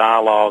bit more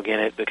dialogue in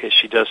it because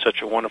she does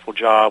such a wonderful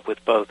job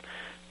with both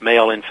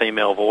male and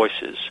female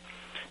voices.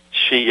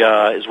 She,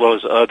 as well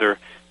as other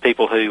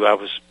people who I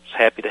was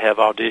happy to have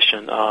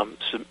audition,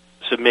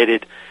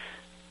 submitted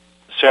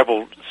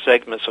several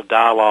segments of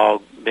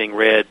dialogue being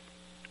read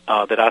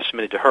that I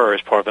submitted to her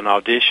as part of an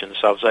audition,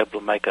 so I was able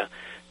to make a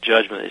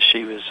judgment that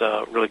she was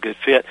a really good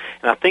fit.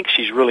 And I think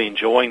she's really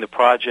enjoying the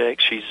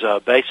project. She's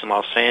based in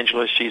Los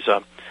Angeles. She's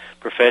a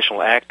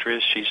professional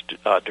actress. She's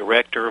a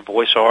director,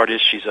 voice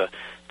artist. She's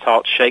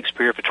taught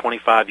Shakespeare for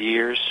 25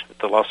 years at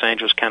the Los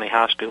Angeles County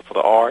High School for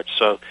the Arts.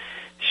 So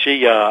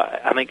she,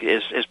 I think,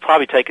 is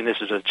probably taking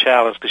this as a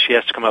challenge because she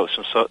has to come up with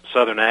some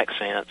Southern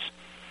accents.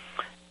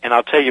 And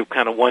I'll tell you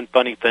kind of one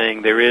funny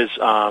thing. There is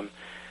Knox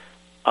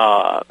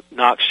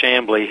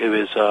Chambly, who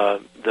is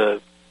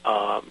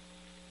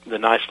the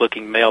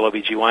nice-looking male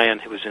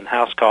OBGYN who was in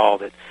House Call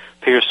that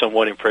appears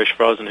somewhat in Fresh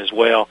Frozen as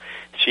well.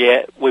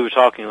 We were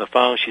talking on the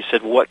phone. She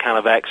said, "What kind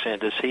of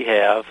accent does he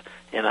have?"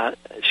 And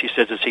she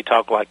said, "Does he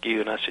talk like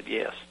you?" And I said,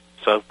 "Yes."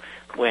 So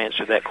we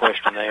answered that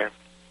question there.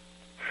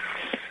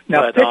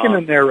 Now, picking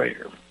a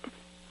narrator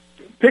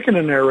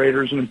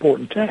is an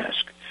important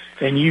task,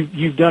 and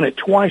you've done it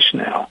twice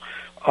now.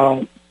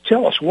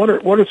 Tell us, what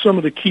are some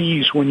of the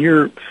keys when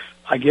you're,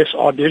 I guess,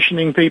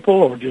 auditioning people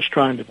or just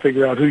trying to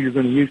figure out who you're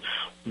going to use?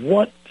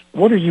 What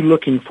are you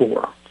looking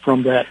for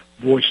from that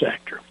voice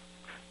actor?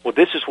 Well,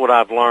 this is what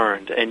I've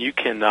learned, and you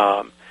can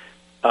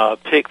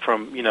pick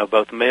from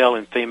both male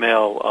and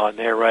female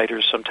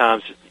narrators.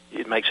 Sometimes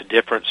it makes a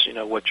difference,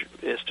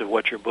 as to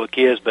what your book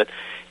is, but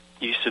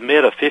you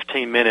submit a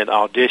 15-minute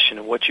audition,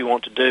 and what you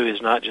want to do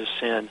is not just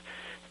send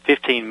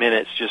 15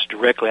 minutes just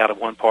directly out of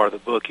one part of the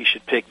book. You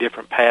should pick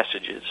different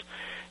passages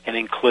and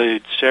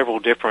include several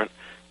different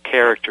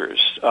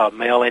characters,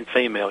 male and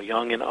female,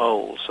 young and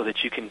old, so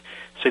that you can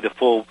see the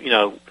full,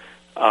 the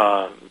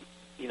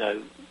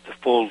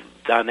full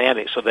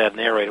dynamics of that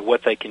narrator,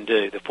 what they can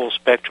do, the full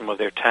spectrum of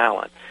their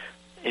talent.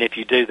 And if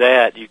you do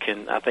that, you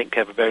can, I think,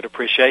 have a better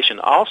appreciation.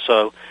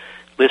 Also,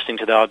 listening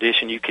to the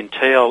audition, you can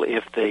tell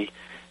if the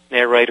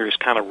narrator is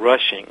kind of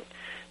rushing.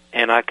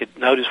 And I could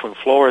notice when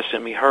Flora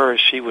sent me hers,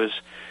 she was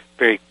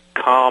very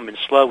calm and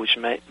slow, which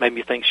made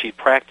me think she'd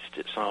practiced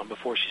it some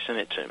before she sent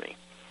it to me.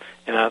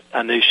 And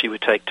I knew she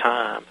would take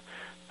time,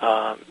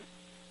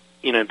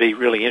 and be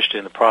really interested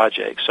in the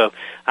project. So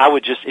I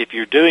would just, if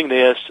you're doing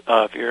this,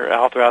 if you're an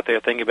author out there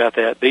thinking about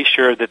that, be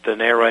sure that the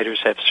narrators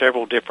have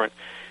several different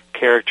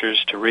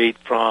characters to read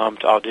from,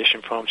 to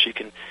audition from, so you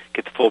can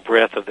get the full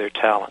breadth of their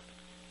talent.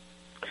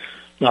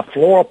 Now,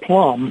 Flora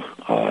Plum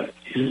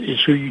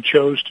is who you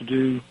chose to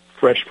do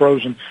Fresh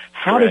Frozen.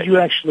 How Correct. Did you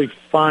actually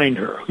find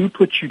her? Who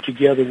put you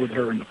together with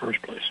her in the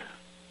first place?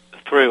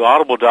 Through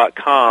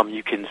Audible.com,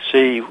 you can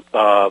see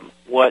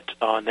what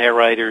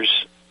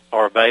narrators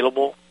are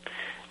available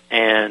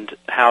and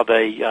how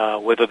they,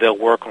 whether they'll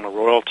work on a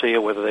royalty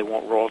or whether they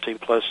want royalty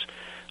plus,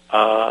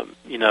 a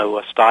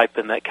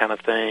stipend, that kind of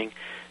thing.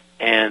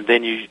 And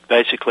then you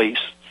basically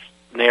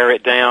narrow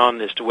it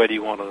down as to whether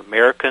you want an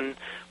American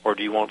or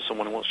do you want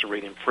someone who wants to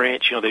read in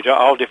French. There's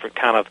all different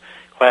kind of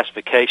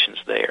classifications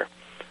there.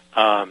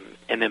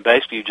 And then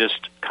basically you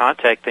just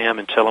contact them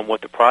and tell them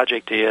what the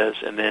project is,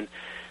 and then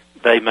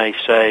they may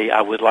say,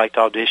 I would like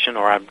to audition,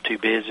 or I'm too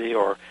busy,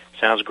 or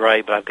sounds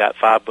great, but I've got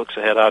 5 books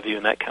ahead of you,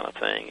 and that kind of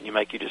thing. And you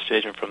make your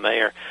decision from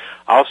there.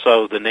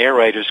 Also, the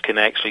narrators can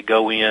actually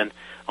go in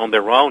on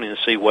their own and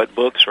see what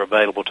books are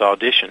available to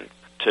audition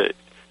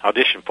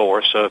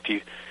for. So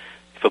if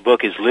a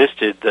book is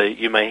listed,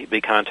 you may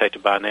be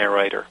contacted by a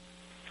narrator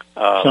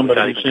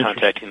without even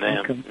contacting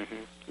them. Okay.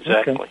 Mm-hmm.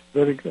 Exactly. Okay.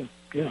 Very good.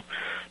 Yeah.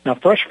 Now,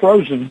 Fresh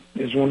Frozen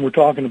is one we're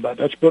talking about.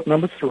 That's book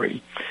number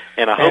 3.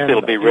 And I hope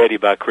it'll be ready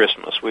by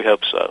Christmas. We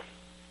hope so.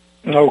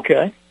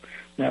 Okay.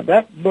 Now,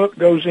 that book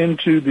goes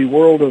into the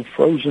world of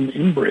frozen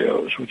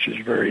embryos, which is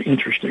a very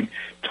interesting,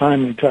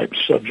 timely type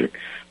subject.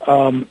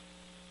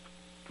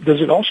 Does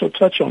it also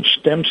touch on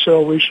stem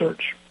cell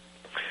research?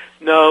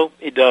 No,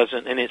 it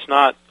doesn't. And it's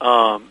not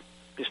a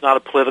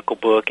political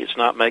book. It's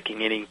not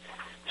making any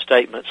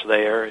statements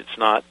there. It's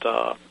not...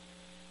 so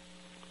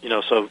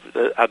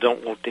I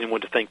don't want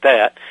anyone to think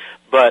that,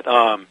 but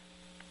and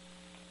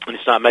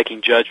it's not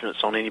making judgments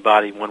on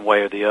anybody one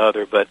way or the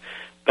other. But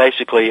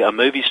basically, a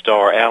movie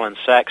star, Alan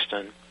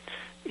Saxton,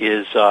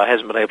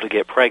 hasn't been able to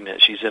get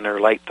pregnant. She's in her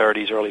late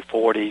 30s, early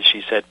 40s.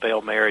 She's had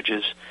failed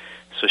marriages,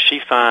 so she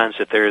finds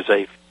that there is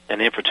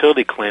an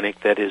infertility clinic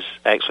that is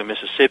actually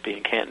Mississippi,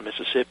 in Canton,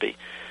 Mississippi.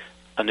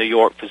 A New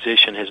York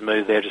physician has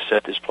moved there to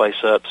set this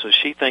place up, so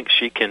she thinks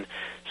she can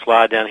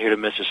slide down here to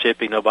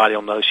Mississippi. Nobody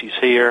will know she's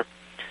here.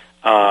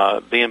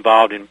 be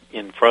involved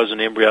in frozen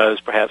embryos,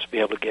 perhaps be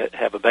able to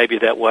have a baby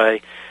that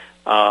way.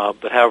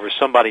 But however,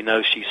 somebody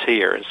knows she's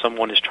here, and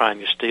someone is trying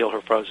to steal her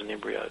frozen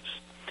embryos.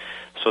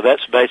 So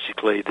that's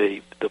basically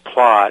the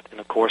plot. And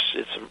of course,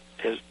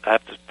 I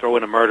have to throw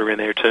in a murder in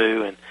there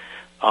too. And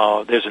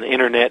there's an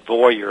internet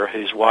voyeur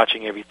who's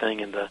watching everything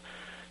in the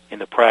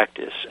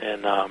practice,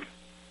 and a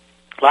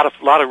lot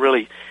of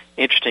really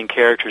interesting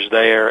characters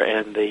there.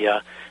 And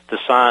the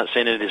science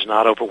in it is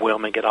not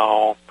overwhelming at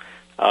all.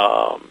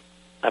 I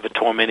have a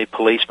tormented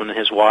policeman and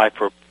his wife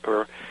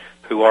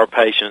who are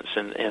patients,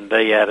 and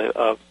they add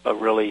a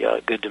really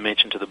good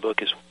dimension to the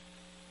book as well.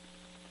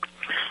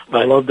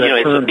 But, I love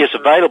that term. It's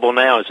available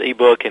now as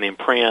ebook and in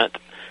print,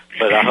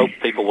 but I hope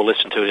people will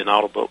listen to it in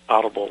audiobook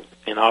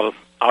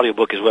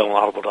as well on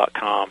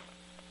audible.com.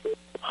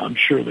 I'm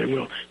sure they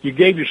will. You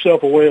gave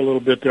yourself away a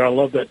little bit there. I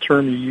love that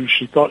term you used.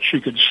 She thought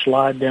she could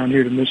slide down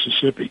here to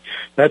Mississippi.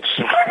 That's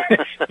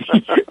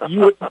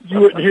you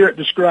wouldn't hear it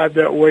described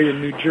that way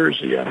in New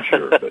Jersey, I'm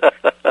sure. But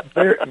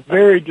very,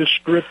 very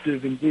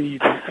descriptive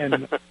indeed,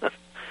 and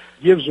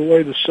gives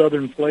away the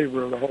southern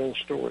flavor of the whole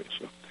story.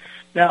 So,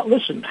 now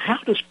listen,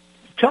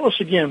 tell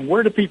us again,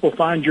 where do people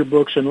find your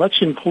books, and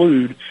let's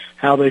include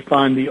how they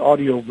find the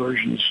audio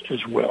versions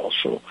as well.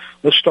 So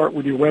let's start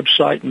with your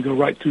website and go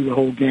right through the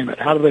whole gamut.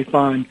 How do they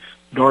find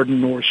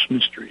Darden North's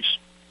Mysteries?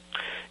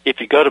 If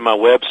you go to my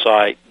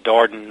website,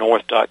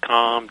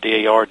 dardennorth.com,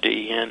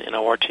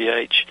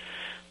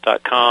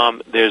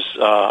 DARDENNORTH.com, there's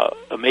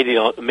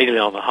immediately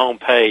on the home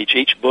page,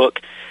 each book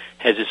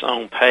has its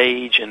own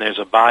page, and there's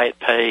a buy it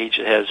page.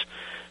 It has,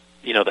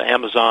 the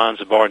Amazons,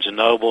 the Barnes &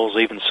 Nobles,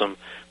 even some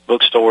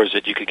bookstores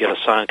that you could get a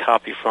signed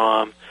copy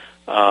from.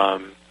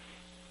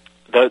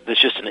 There's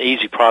just an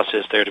easy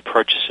process there to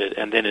purchase it.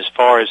 And then as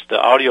far as the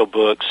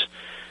audiobooks,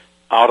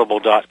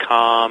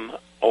 audible.com,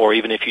 or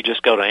even if you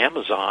just go to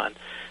Amazon,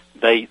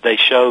 they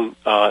show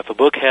if a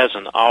book has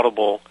an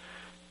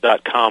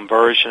audible.com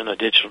version, a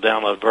digital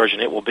download version,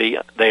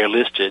 they are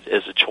listed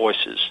as the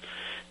choices.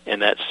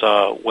 And that's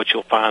what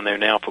you'll find there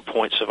now for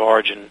points of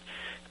origin, in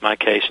my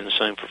case, and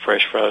soon for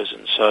fresh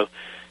frozen. So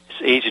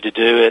it's easy to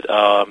do it.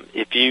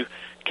 If you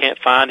can't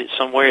find it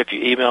somewhere, if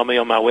you email me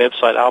on my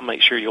website, I'll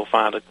make sure you'll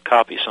find a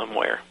copy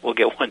somewhere. We'll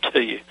get one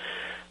to you.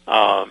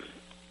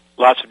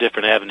 Lots of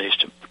different avenues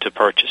to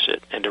purchase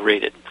it and to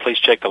read it. Please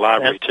check the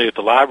library, too. If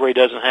the library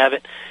doesn't have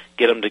it,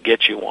 get them to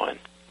get you one.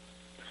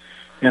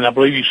 And I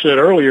believe you said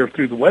earlier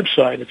through the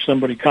website, if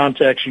somebody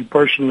contacts you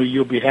personally,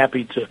 you'll be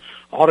happy to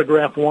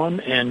autograph one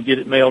and get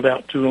it mailed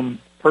out to them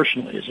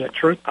personally. Is that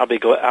true? I'll be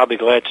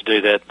glad to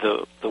do that.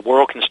 The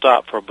world can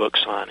stop for a book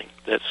signing.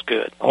 That's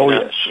good. Oh,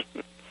 yes.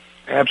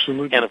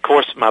 Absolutely. And, of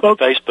course, my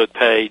Facebook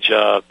page,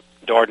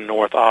 Darden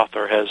North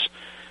Author, has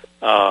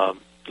a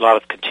lot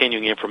of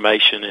continuing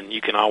information, and you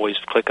can always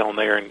click on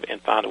there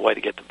and find a way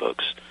to get the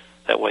books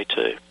that way,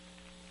 too.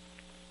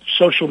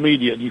 Social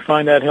media, do you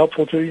find that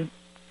helpful to you?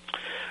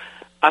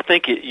 I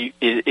think it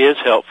is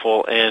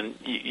helpful, and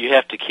you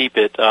have to keep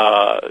it,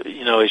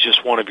 as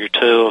just one of your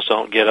tools.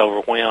 Don't get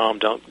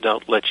overwhelmed.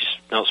 Don't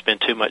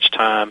spend too much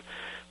time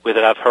with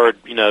it. I've heard,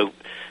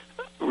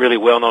 really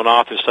well-known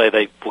authors say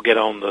they will get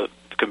on the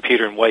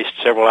computer and waste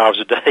several hours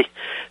a day.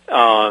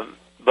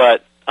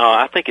 But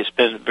I think it's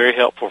been very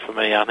helpful for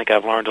me. I think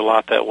I've learned a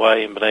lot that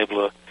way and been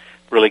able to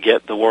really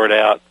get the word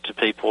out to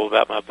people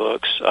about my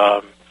books.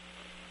 I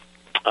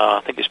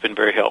think it's been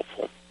very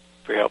helpful.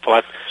 Very helpful.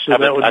 I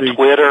have a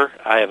Twitter.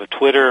 I have a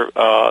Twitter.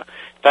 In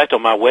fact,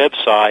 on my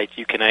website,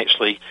 you can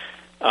actually,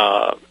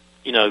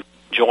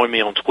 join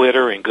me on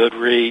Twitter and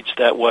Goodreads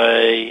that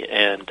way,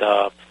 and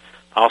I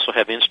also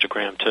have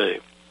Instagram too.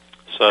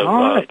 So there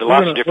are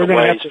lots of different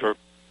ways for.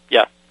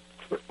 Yeah.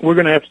 We're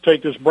going to have to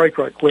take this break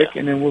right quick,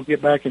 and then we'll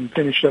get back and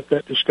finish up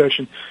that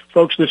discussion.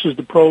 Folks, this is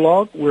the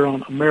Prologue. We're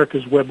on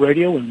America's Web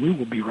Radio, and we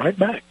will be right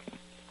back.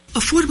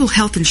 Affordable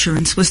health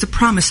insurance was the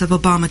promise of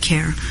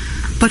Obamacare,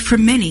 but for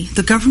many,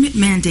 the government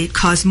mandate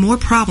caused more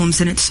problems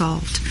than it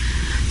solved.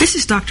 This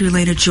is Dr.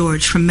 Elena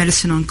George from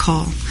Medicine on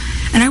Call,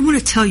 and I want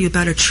to tell you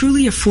about a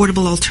truly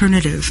affordable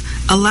alternative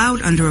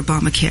allowed under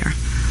Obamacare,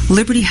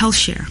 Liberty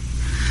HealthShare.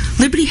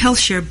 Liberty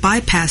HealthShare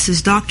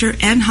bypasses doctor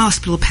and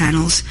hospital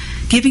panels,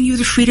 giving you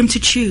the freedom to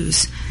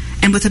choose.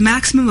 And with a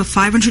maximum of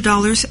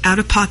 $500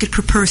 out-of-pocket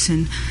per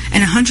person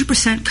and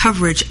 100%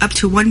 coverage up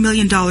to $1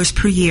 million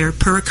per year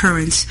per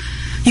occurrence,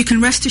 you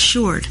can rest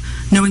assured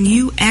knowing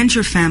you and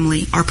your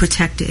family are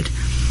protected.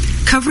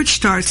 Coverage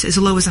starts as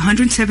low as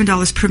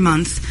 $107 per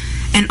month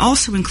and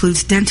also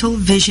includes dental,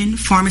 vision,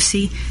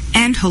 pharmacy,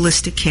 and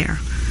holistic care.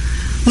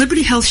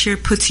 Liberty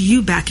HealthShare puts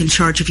you back in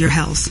charge of your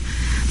health.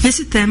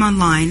 Visit them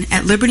online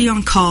at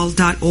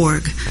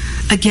libertyoncall.org.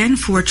 Again,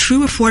 for a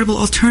true affordable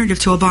alternative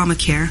to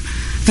Obamacare,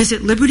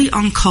 visit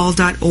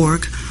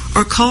libertyoncall.org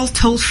or call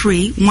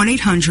toll-free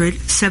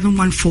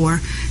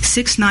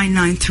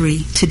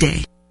 1-800-714-6993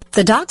 today.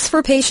 The Docs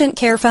for Patient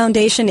Care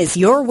Foundation is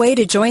your way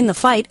to join the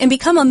fight and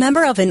become a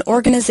member of an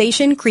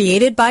organization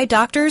created by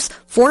doctors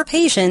for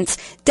patients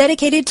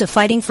dedicated to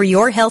fighting for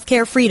your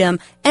healthcare freedom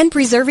and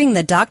preserving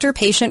the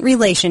doctor-patient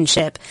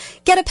relationship.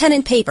 Get a pen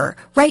and paper.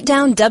 Write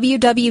down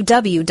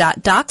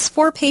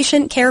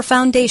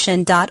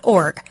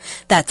www.docsforpatientcarefoundation.org.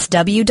 That's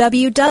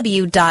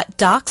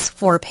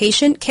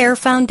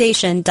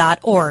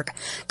www.docsforpatientcarefoundation.org.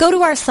 Go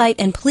to our site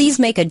and please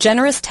make a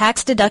generous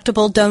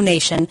tax-deductible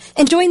donation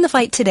and join the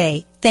fight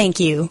today. Thank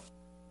you.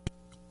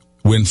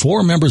 When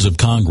 4 members of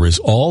Congress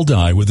all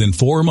die within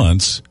 4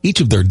 months, each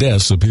of their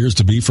deaths appears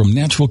to be from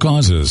natural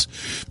causes.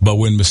 But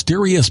when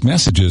mysterious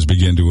messages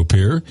begin to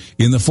appear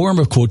in the form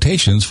of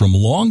quotations from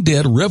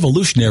long-dead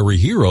revolutionary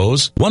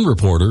heroes, one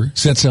reporter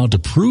sets out to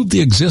prove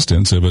the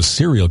existence of a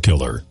serial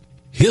killer.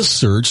 His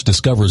search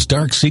discovers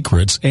dark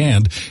secrets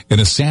and an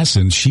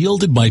assassin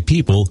shielded by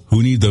people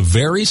who need the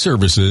very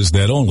services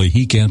that only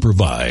he can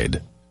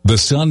provide. The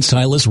Sun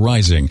Silas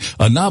Rising,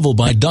 a novel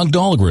by Doug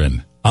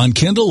Dahlgren, on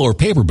Kindle or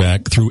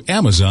paperback through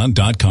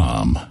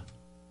Amazon.com.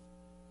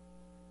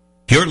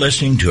 You're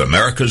listening to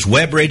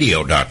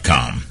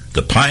America'sWebRadio.com,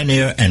 the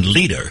pioneer and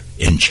leader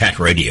in chat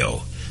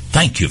radio.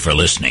 Thank you for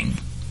listening.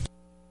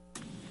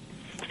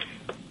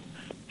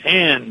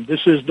 And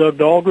this is Doug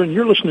Dahlgren.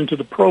 You're listening to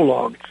The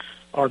Prologue.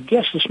 Our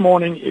guest this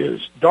morning is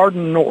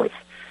Darden North.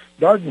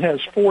 Darden has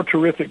 4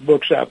 terrific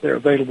books out there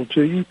available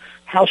to you: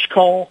 House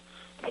Call,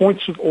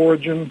 Points of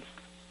Origin,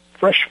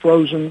 Fresh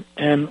Frozen,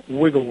 and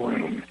Wiggle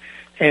Room.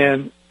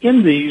 And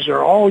in these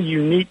are all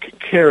unique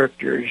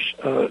characters.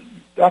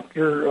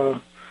 Doctor,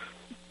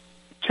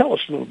 tell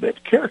us a little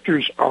bit.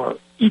 Characters are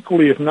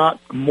equally, if not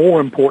more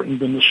important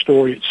than the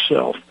story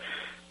itself.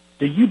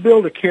 Do you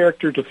build a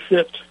character to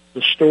fit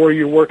the story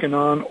you're working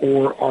on,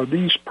 or are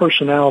these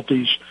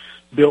personalities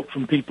built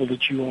from people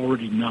that you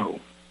already know?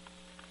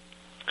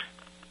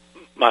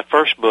 My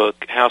first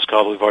book, House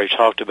Call, we've already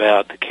talked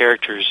about. The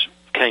characters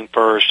came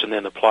first, and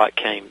then the plot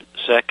came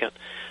second.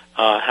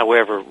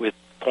 However, with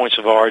Points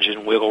of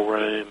Origin, Wiggle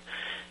Room,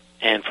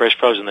 and Fresh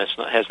Frozen,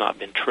 has not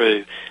been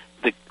true.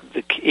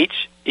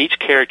 Each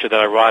character that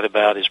I write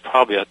about is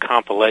probably a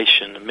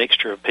compilation, a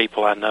mixture of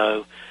people I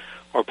know,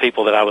 or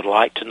people that I would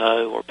like to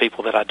know, or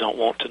people that I don't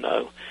want to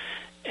know.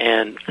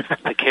 And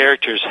the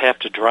characters have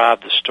to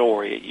drive the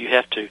story. You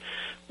have to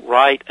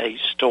write a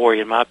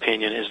story, in my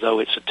opinion, as though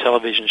it's a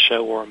television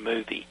show or a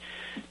movie.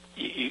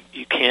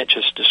 You can't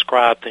just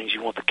describe things.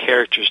 You want the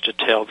characters to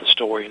tell the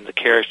story, and the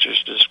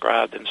characters to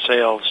describe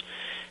themselves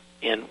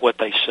in what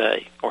they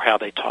say or how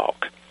they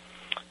talk.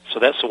 So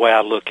that's the way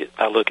I look at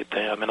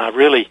them, and I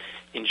really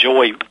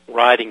enjoy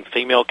writing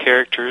female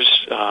characters.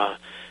 In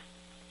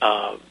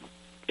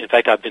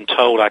fact, I've been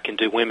told I can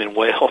do women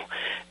well,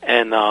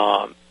 and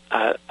I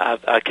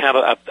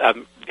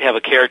have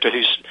a character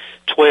who's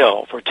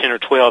 12 or 10 or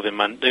 12 in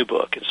my new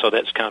book, and so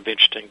that's kind of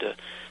interesting to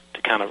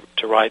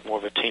write more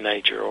of a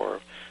teenager or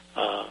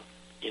a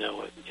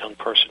young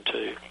person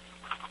too.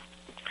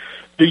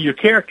 Do your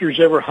characters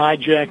ever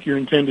hijack your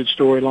intended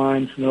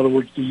storylines? In other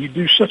words, do you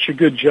do such a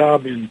good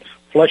job in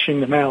fleshing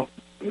them out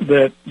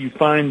that you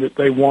find that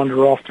they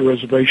wander off the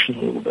reservation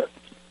a little bit?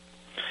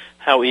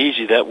 How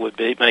easy that would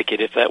make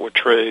it if that were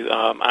true.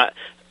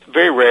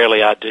 Very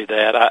rarely I do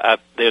that.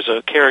 There's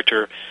a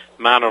character,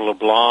 Minor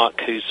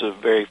LeBlanc, who's a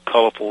very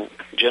colorful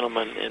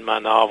gentleman in my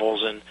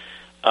novels, and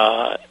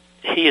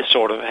he has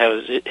sort of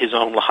has his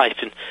own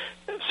life in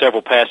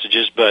several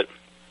passages, but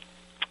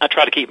I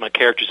try to keep my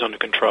characters under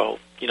control.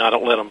 I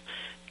don't let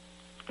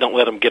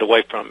them get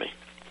away from me.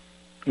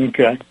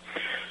 Okay.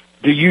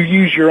 Do you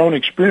use your own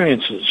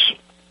experiences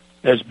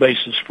as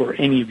basis for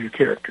any of your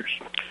characters?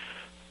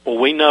 Well,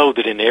 we know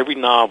that in every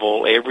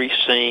novel, every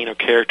scene or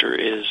character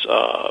is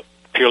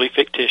purely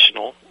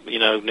fictional.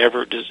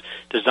 Never does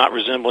not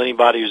resemble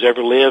anybody who's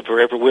ever lived or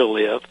ever will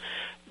live.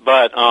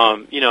 But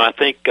I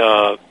think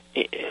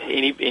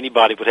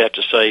anybody would have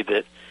to say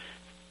that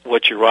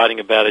what you're writing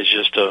about is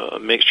just a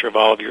mixture of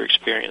all of your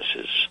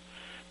experiences.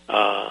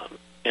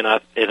 And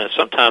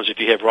sometimes if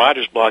you have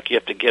writer's block, you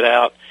have to get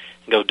out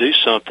and go do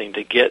something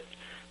to get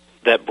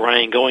that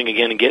brain going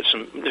again and get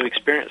some new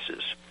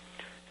experiences.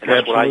 And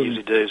that's what I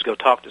usually do, is go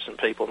talk to some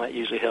people, and that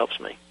usually helps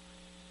me.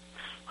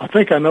 I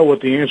think I know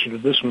what the answer to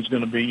this one's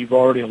going to be. You've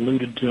already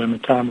alluded to him a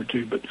time or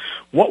two, but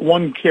what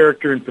one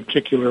character in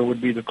particular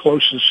would be the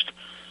closest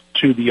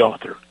to the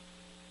author?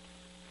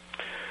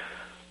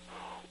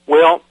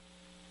 Well,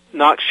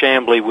 Knox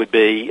Chambly would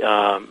be,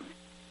 and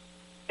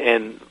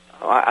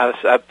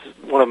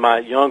one of my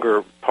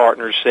younger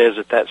partners says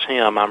that that's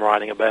him I'm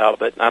writing about,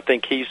 but I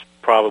think he's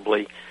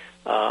probably,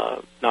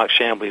 Knox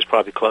Chambly is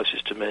probably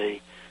closest to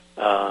me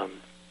of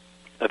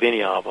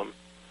any of them.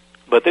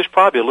 But there's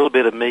probably a little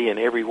bit of me in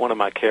every one of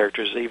my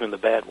characters, even the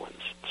bad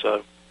ones.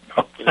 So,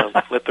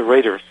 let the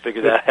reader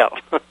figure that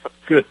out.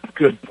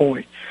 Good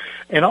point.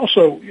 And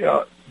also,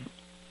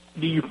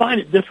 do you find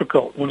it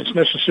difficult when it's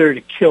necessary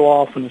to kill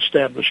off an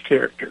established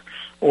character,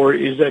 or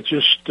is that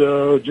just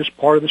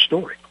part of the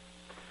story?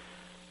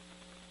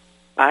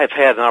 I have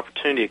had an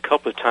opportunity a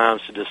couple of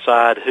times to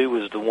decide who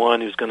was the one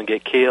who's going to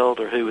get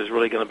killed or who was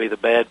really going to be the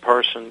bad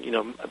person. You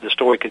know, the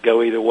story could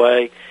go either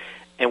way.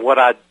 And what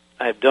I've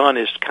done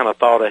is kind of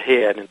thought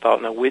ahead and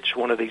thought, now, which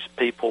one of these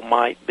people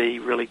might be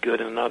really good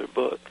in another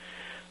book?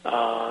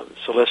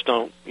 So let's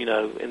don't, you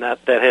know, and that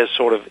has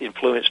sort of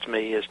influenced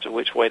me as to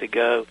which way to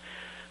go.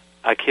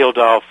 I killed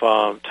off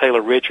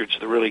Taylor Richards,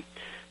 the really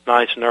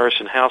nice nurse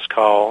in House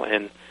Call,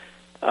 and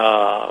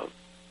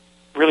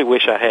really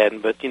wish I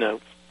hadn't, but, you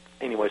know,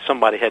 anyway,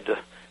 somebody had to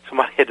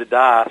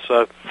die.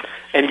 So,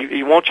 and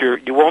you want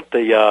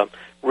the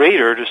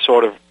reader to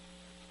sort of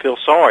feel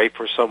sorry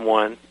for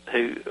someone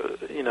who,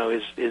 you know,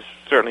 is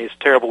certainly it's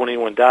terrible when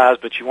anyone dies,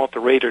 but you want the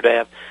reader to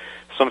have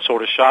some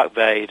sort of shock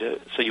value.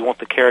 So you want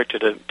the character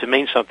to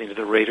mean something to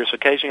the reader. So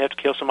occasionally you have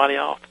to kill somebody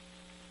off.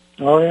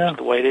 Oh yeah, that's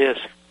the way it is.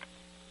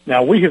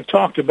 Now we have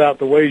talked about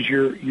the ways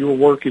your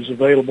work is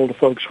available to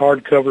folks: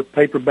 hardcover,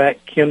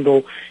 paperback,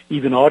 Kindle,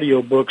 even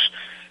audiobooks.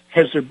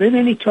 Has there been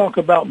any talk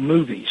about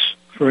movies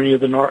for any of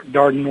the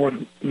Darden North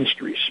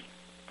mysteries?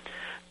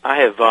 I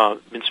have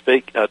been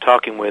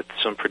talking with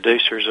some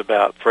producers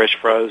about Fresh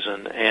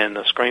Frozen, and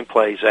the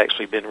screenplay's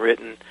actually been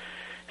written.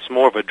 It's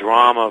more of a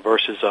drama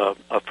versus a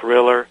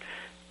thriller.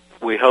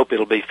 We hope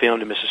it'll be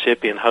filmed in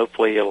Mississippi, and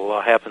hopefully it'll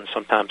happen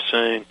sometime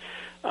soon.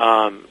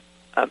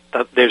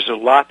 There's a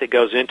lot that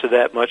goes into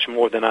that, much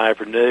more than I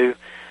ever knew.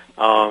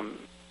 But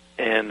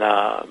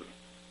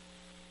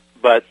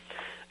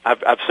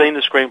I've seen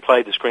the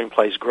screenplay. The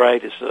screenplay's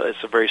great.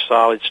 It's a very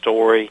solid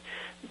story.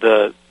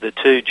 The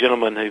two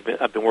gentlemen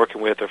I've been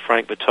working with are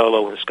Frank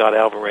Vitolo and Scott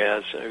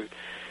Alvarez, who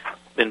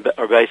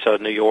are based out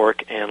of New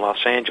York and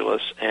Los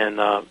Angeles. And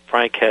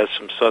Frank has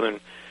some Southern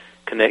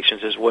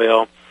connections as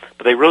well.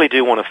 But they really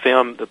do want to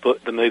film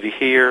the movie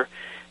here,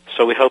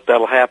 so we hope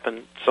that'll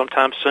happen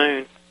sometime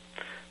soon.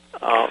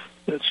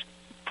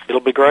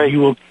 It'll be great.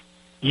 You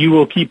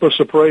will keep us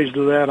appraised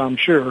of that, I'm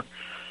sure.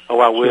 Oh,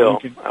 I will.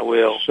 I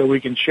will. So we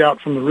can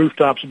shout from the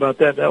rooftops about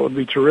that. That would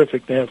be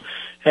terrific to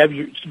have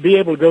you to be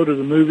able to go to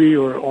the movie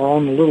or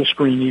on the little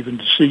screen even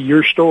to see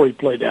your story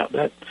played out.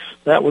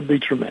 That would be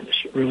tremendous.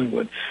 It really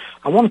would.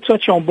 I want to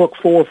touch on book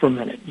 4 for a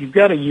minute. You've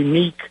got a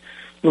unique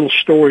little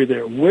story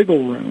there,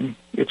 Wiggle Room.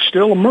 It's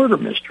still a murder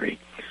mystery,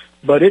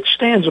 but it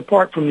stands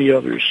apart from the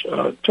others.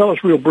 Tell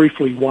us real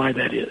briefly why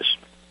that is.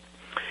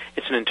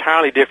 It's an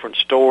entirely different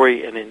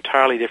story and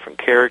entirely different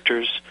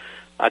characters.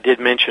 I did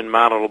mention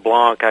Milo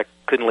LeBlanc. I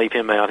couldn't leave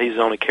him out. He's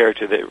the only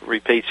character that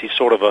repeats. He's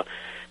sort of a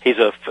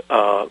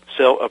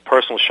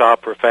personal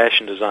shopper,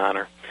 fashion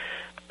designer,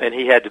 and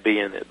he had to be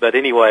in it. But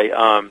anyway,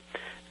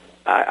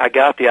 I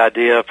got the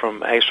idea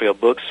from actually a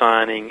book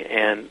signing,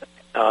 and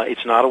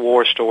it's not a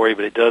war story,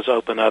 but it does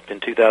open up in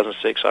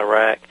 2006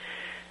 Iraq,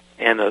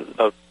 and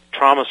a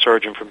trauma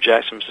surgeon from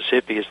Jackson,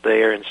 Mississippi is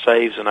there and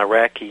saves an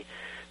Iraqi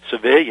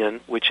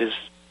civilian, which is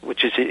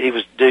he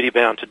was duty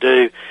bound to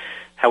do.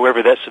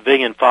 However, that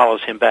civilian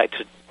follows him back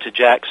to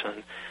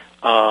Jackson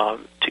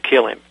to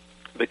kill him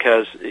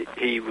because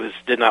he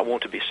did not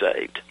want to be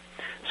saved.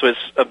 So it's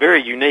a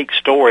very unique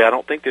story. I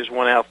don't think there's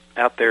one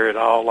out there at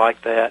all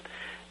like that.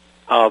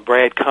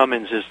 Brad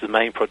Cummins is the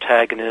main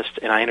protagonist,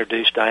 and I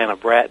introduced Diana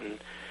Bratton.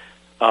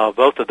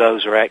 Both of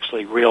those are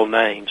actually real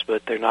names,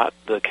 but they're not.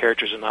 The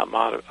characters are not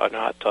modeled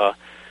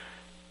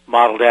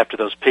after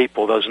those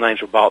people. Those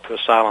names were bought through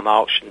a silent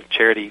auction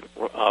charity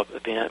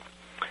event.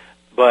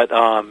 But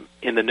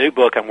in the new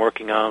book I'm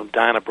working on,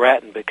 Diana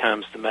Bratton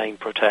becomes the main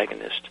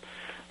protagonist.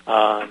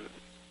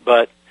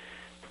 But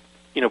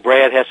you know,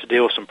 Brad has to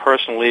deal with some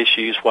personal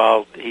issues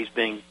while he's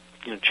being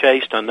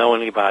chased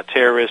unknowingly by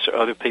terrorists or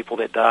other people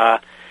that die.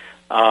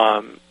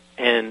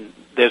 And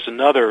there's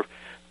another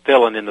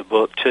villain in the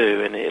book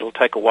too, and it'll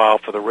take a while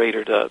for the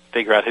reader to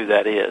figure out who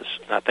that is.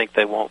 And I think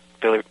they won't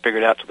figure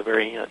it out to the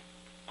very end.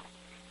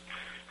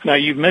 Now,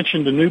 you've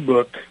mentioned a new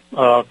book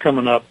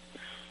coming up.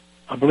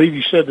 I believe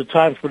you said the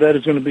title for that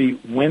is going to be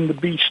When the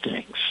Bee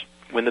Stings.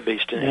 When the Bee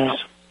Stings. Now,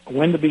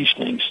 When the Bee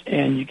Stings.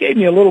 And you gave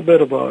me a little bit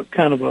of a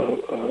kind of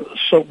a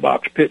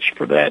soapbox pitch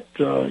for that.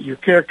 Your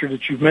character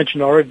that you've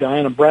mentioned already,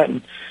 Diana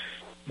Bratton,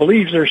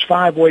 believes there's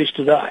 5 ways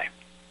to die.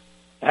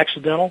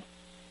 Accidental,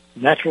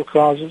 natural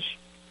causes,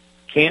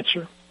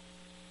 cancer,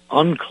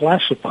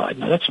 unclassified.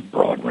 Now, that's a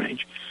broad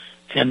range.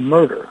 And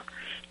murder.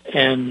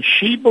 And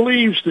she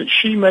believes that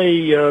she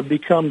may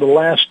become the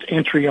last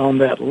entry on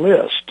that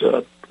list.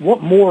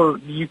 What more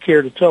do you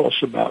care to tell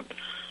us about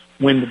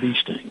When the Bee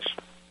Stings?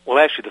 Well,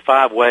 actually, the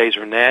 5 ways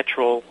are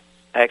natural,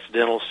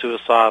 accidental,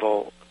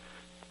 suicidal,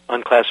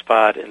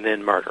 unclassified, and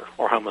then murder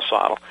or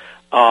homicidal.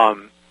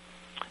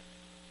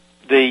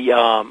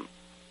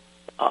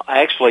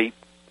 Actually,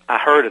 I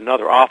heard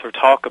another author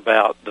talk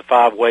about the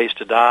 5 ways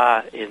to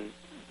die in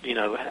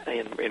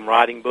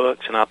writing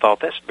books, and I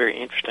thought that's very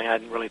interesting. I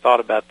hadn't really thought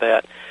about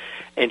that.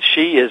 And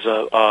she is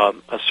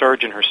a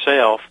surgeon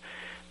herself,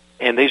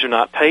 and these are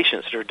not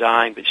patients that are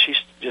dying, but she's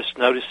just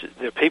noticed that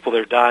there are people that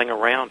are dying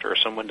around her.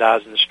 Someone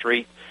dies in the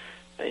street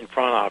in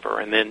front of her,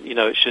 and then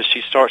it's just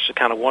she starts to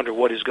kind of wonder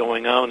what is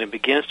going on and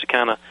begins to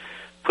kind of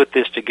put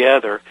this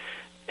together,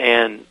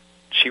 and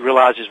she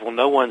realizes, well,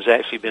 no one's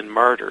actually been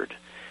murdered.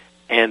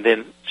 and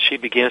then she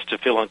begins to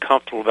feel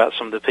uncomfortable about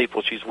some of the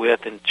people she's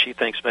with, and she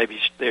thinks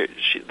maybe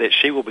that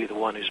she will be the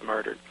one who's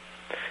murdered.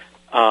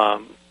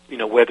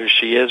 Whether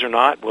she is or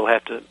not, we'll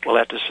have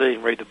to see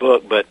and read the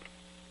book. But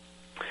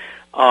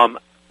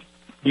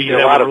do you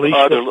have a lot a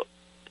release?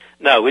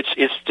 No,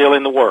 it's still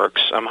in the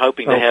works. I'm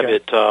hoping to have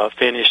it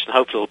finished, and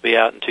hopefully it'll be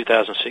out in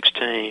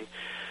 2016.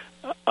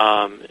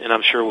 And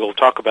I'm sure we'll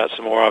talk about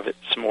some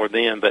more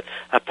then. But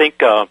I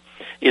think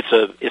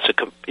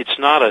it's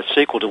not a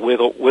sequel to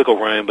Wiggle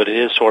Room, but it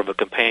is sort of a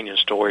companion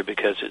story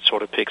because it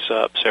sort of picks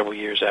up several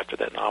years after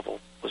that novel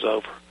was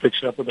over.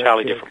 Picks up with that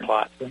entirely different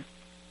plot. Okay.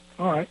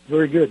 All right,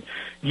 very good.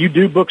 You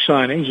do book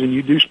signings and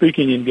you do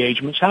speaking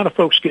engagements. How do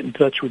folks get in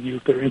touch with you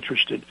if they're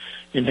interested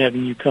in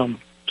having you come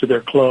to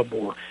their club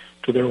or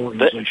to their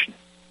organization?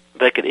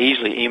 They could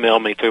easily email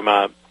me through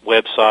my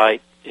website.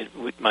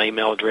 My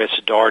email address is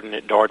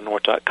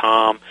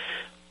darden@dardennorth.com.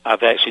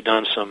 I've actually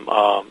done some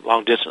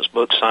long-distance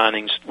book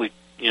signings through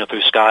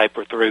Skype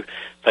or through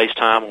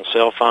FaceTime on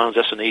cell phones.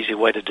 That's an easy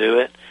way to do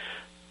it.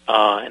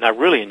 And I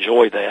really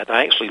enjoy that.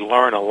 I actually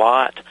learn a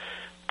lot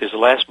because the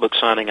last book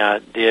signing I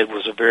did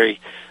was a very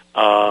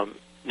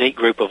neat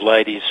group of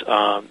ladies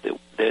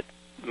that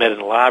met in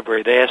the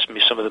library. They asked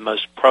me some of the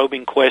most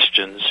probing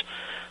questions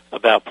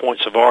about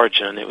points of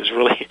origin. It was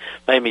really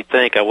made me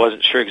think. I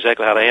wasn't sure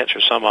exactly how to answer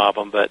some of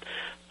them, but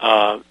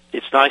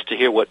it's nice to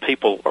hear what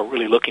people are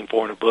really looking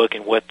for in a book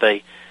and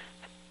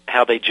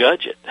how they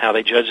judge it, how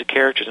they judge the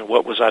characters, and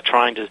what was I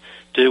trying to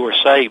do or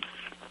say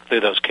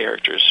through those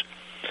characters.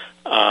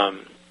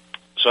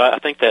 So I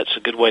think that's a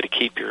good way to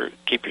keep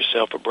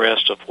yourself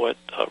abreast of what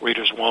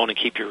readers want and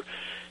keep your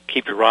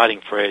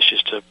writing fresh,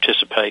 is to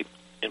participate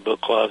in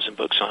book clubs and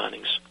book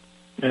signings.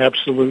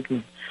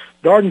 Absolutely.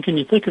 Darden, can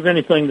you think of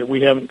anything that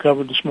we haven't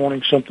covered this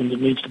morning, something that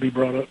needs to be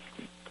brought up?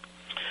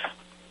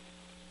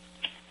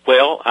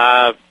 Well,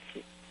 I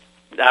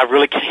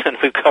really can't.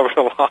 We've covered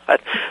a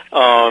lot.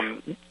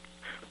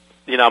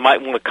 I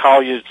might want to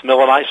call you in the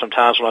middle of the night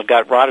sometimes when I've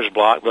got writer's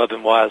block, but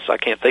otherwise I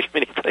can't think of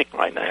anything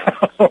right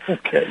now.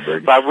 Okay, very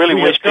good. But I really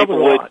wish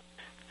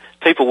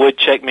people would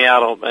check me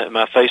out on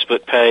my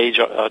Facebook page,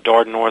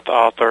 Darden North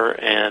Author,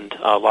 and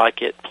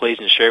like it, please,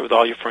 and share it with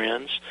all your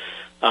friends.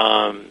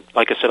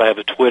 Like I said, I have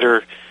a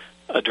Twitter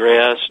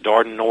address,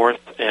 Darden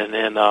North, and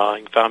then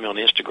you can find me on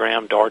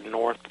Instagram, Darden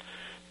North,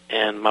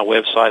 and my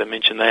website, I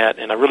mentioned that,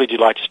 and I really do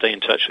like to stay in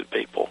touch with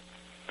people.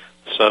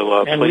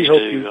 So please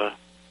do.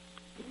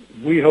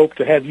 We hope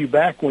to have you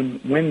back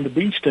when the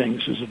Bee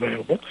Stings is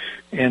available,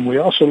 and we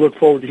also look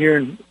forward to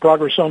hearing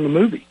progress on the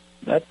movie.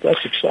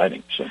 That's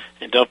exciting. So,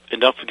 and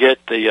don't forget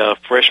the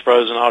Fresh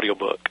Frozen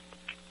audiobook.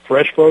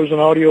 Fresh Frozen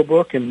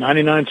audiobook and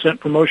 99-cent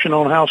promotion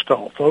on House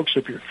Call. Folks,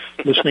 if you're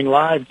listening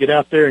live, get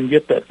out there and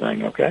get that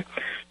thing, okay?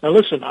 Now,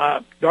 listen,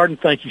 Darden,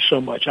 thank you so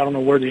much. I don't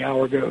know where the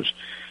hour goes.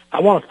 I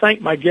want to thank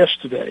my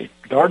guest today,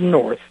 Darden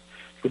North,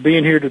 for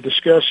being here to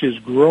discuss his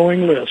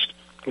growing list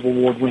of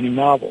award-winning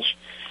novels.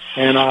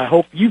 And I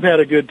hope you've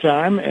had a good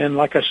time. And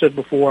like I said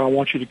before, I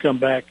want you to come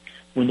back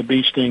when the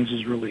Bee Stings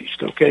is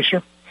released. Okay,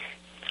 sir?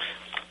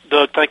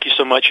 Doug, thank you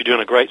so much. You're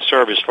doing a great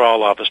service for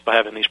all of us by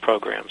having these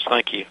programs.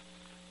 Thank you.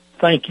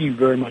 Thank you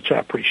very much. I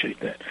appreciate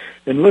that.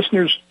 And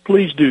listeners,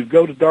 please do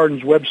go to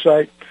Darden's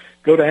website,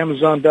 go to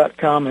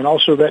Amazon.com, and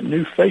also that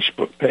new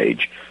Facebook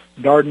page,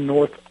 Darden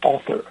North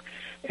Author.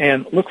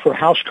 And look for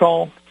House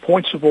Call,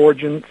 Points of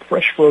Origin,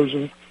 Fresh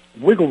Frozen,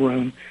 Wiggle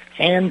Room,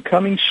 and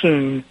coming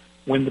soon,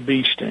 When the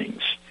Bee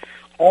Stings.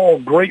 All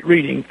great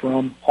reading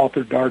from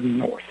author Darden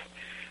North.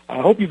 I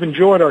hope you've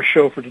enjoyed our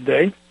show for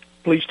today.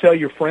 Please tell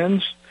your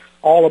friends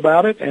all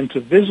about it and to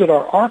visit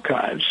our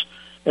archives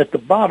at the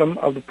bottom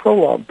of the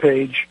prologue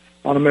page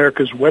on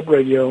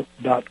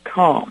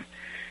americaswebradio.com.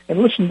 And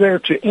listen there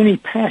to any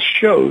past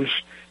shows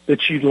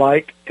that you'd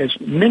like as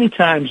many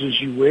times as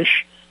you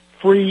wish,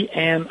 free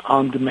and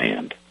on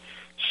demand.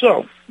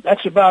 So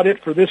that's about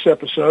it for this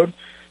episode.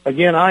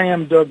 Again, I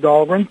am Doug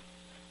Dahlgren.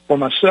 For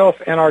myself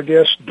and our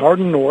guest,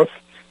 Darden North,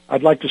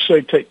 I'd like to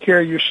say take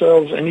care of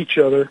yourselves and each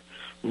other.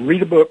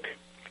 Read a book.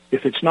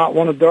 If it's not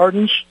one of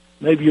Darden's,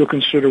 maybe you'll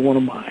consider one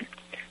of mine.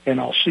 And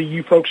I'll see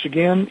you folks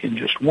again in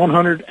just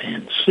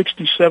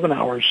 167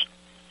 hours.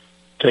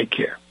 Take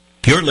care.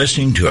 You're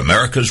listening to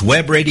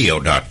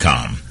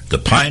americaswebradio.com, the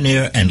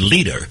pioneer and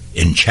leader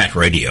in chat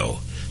radio.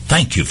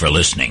 Thank you for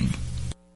listening.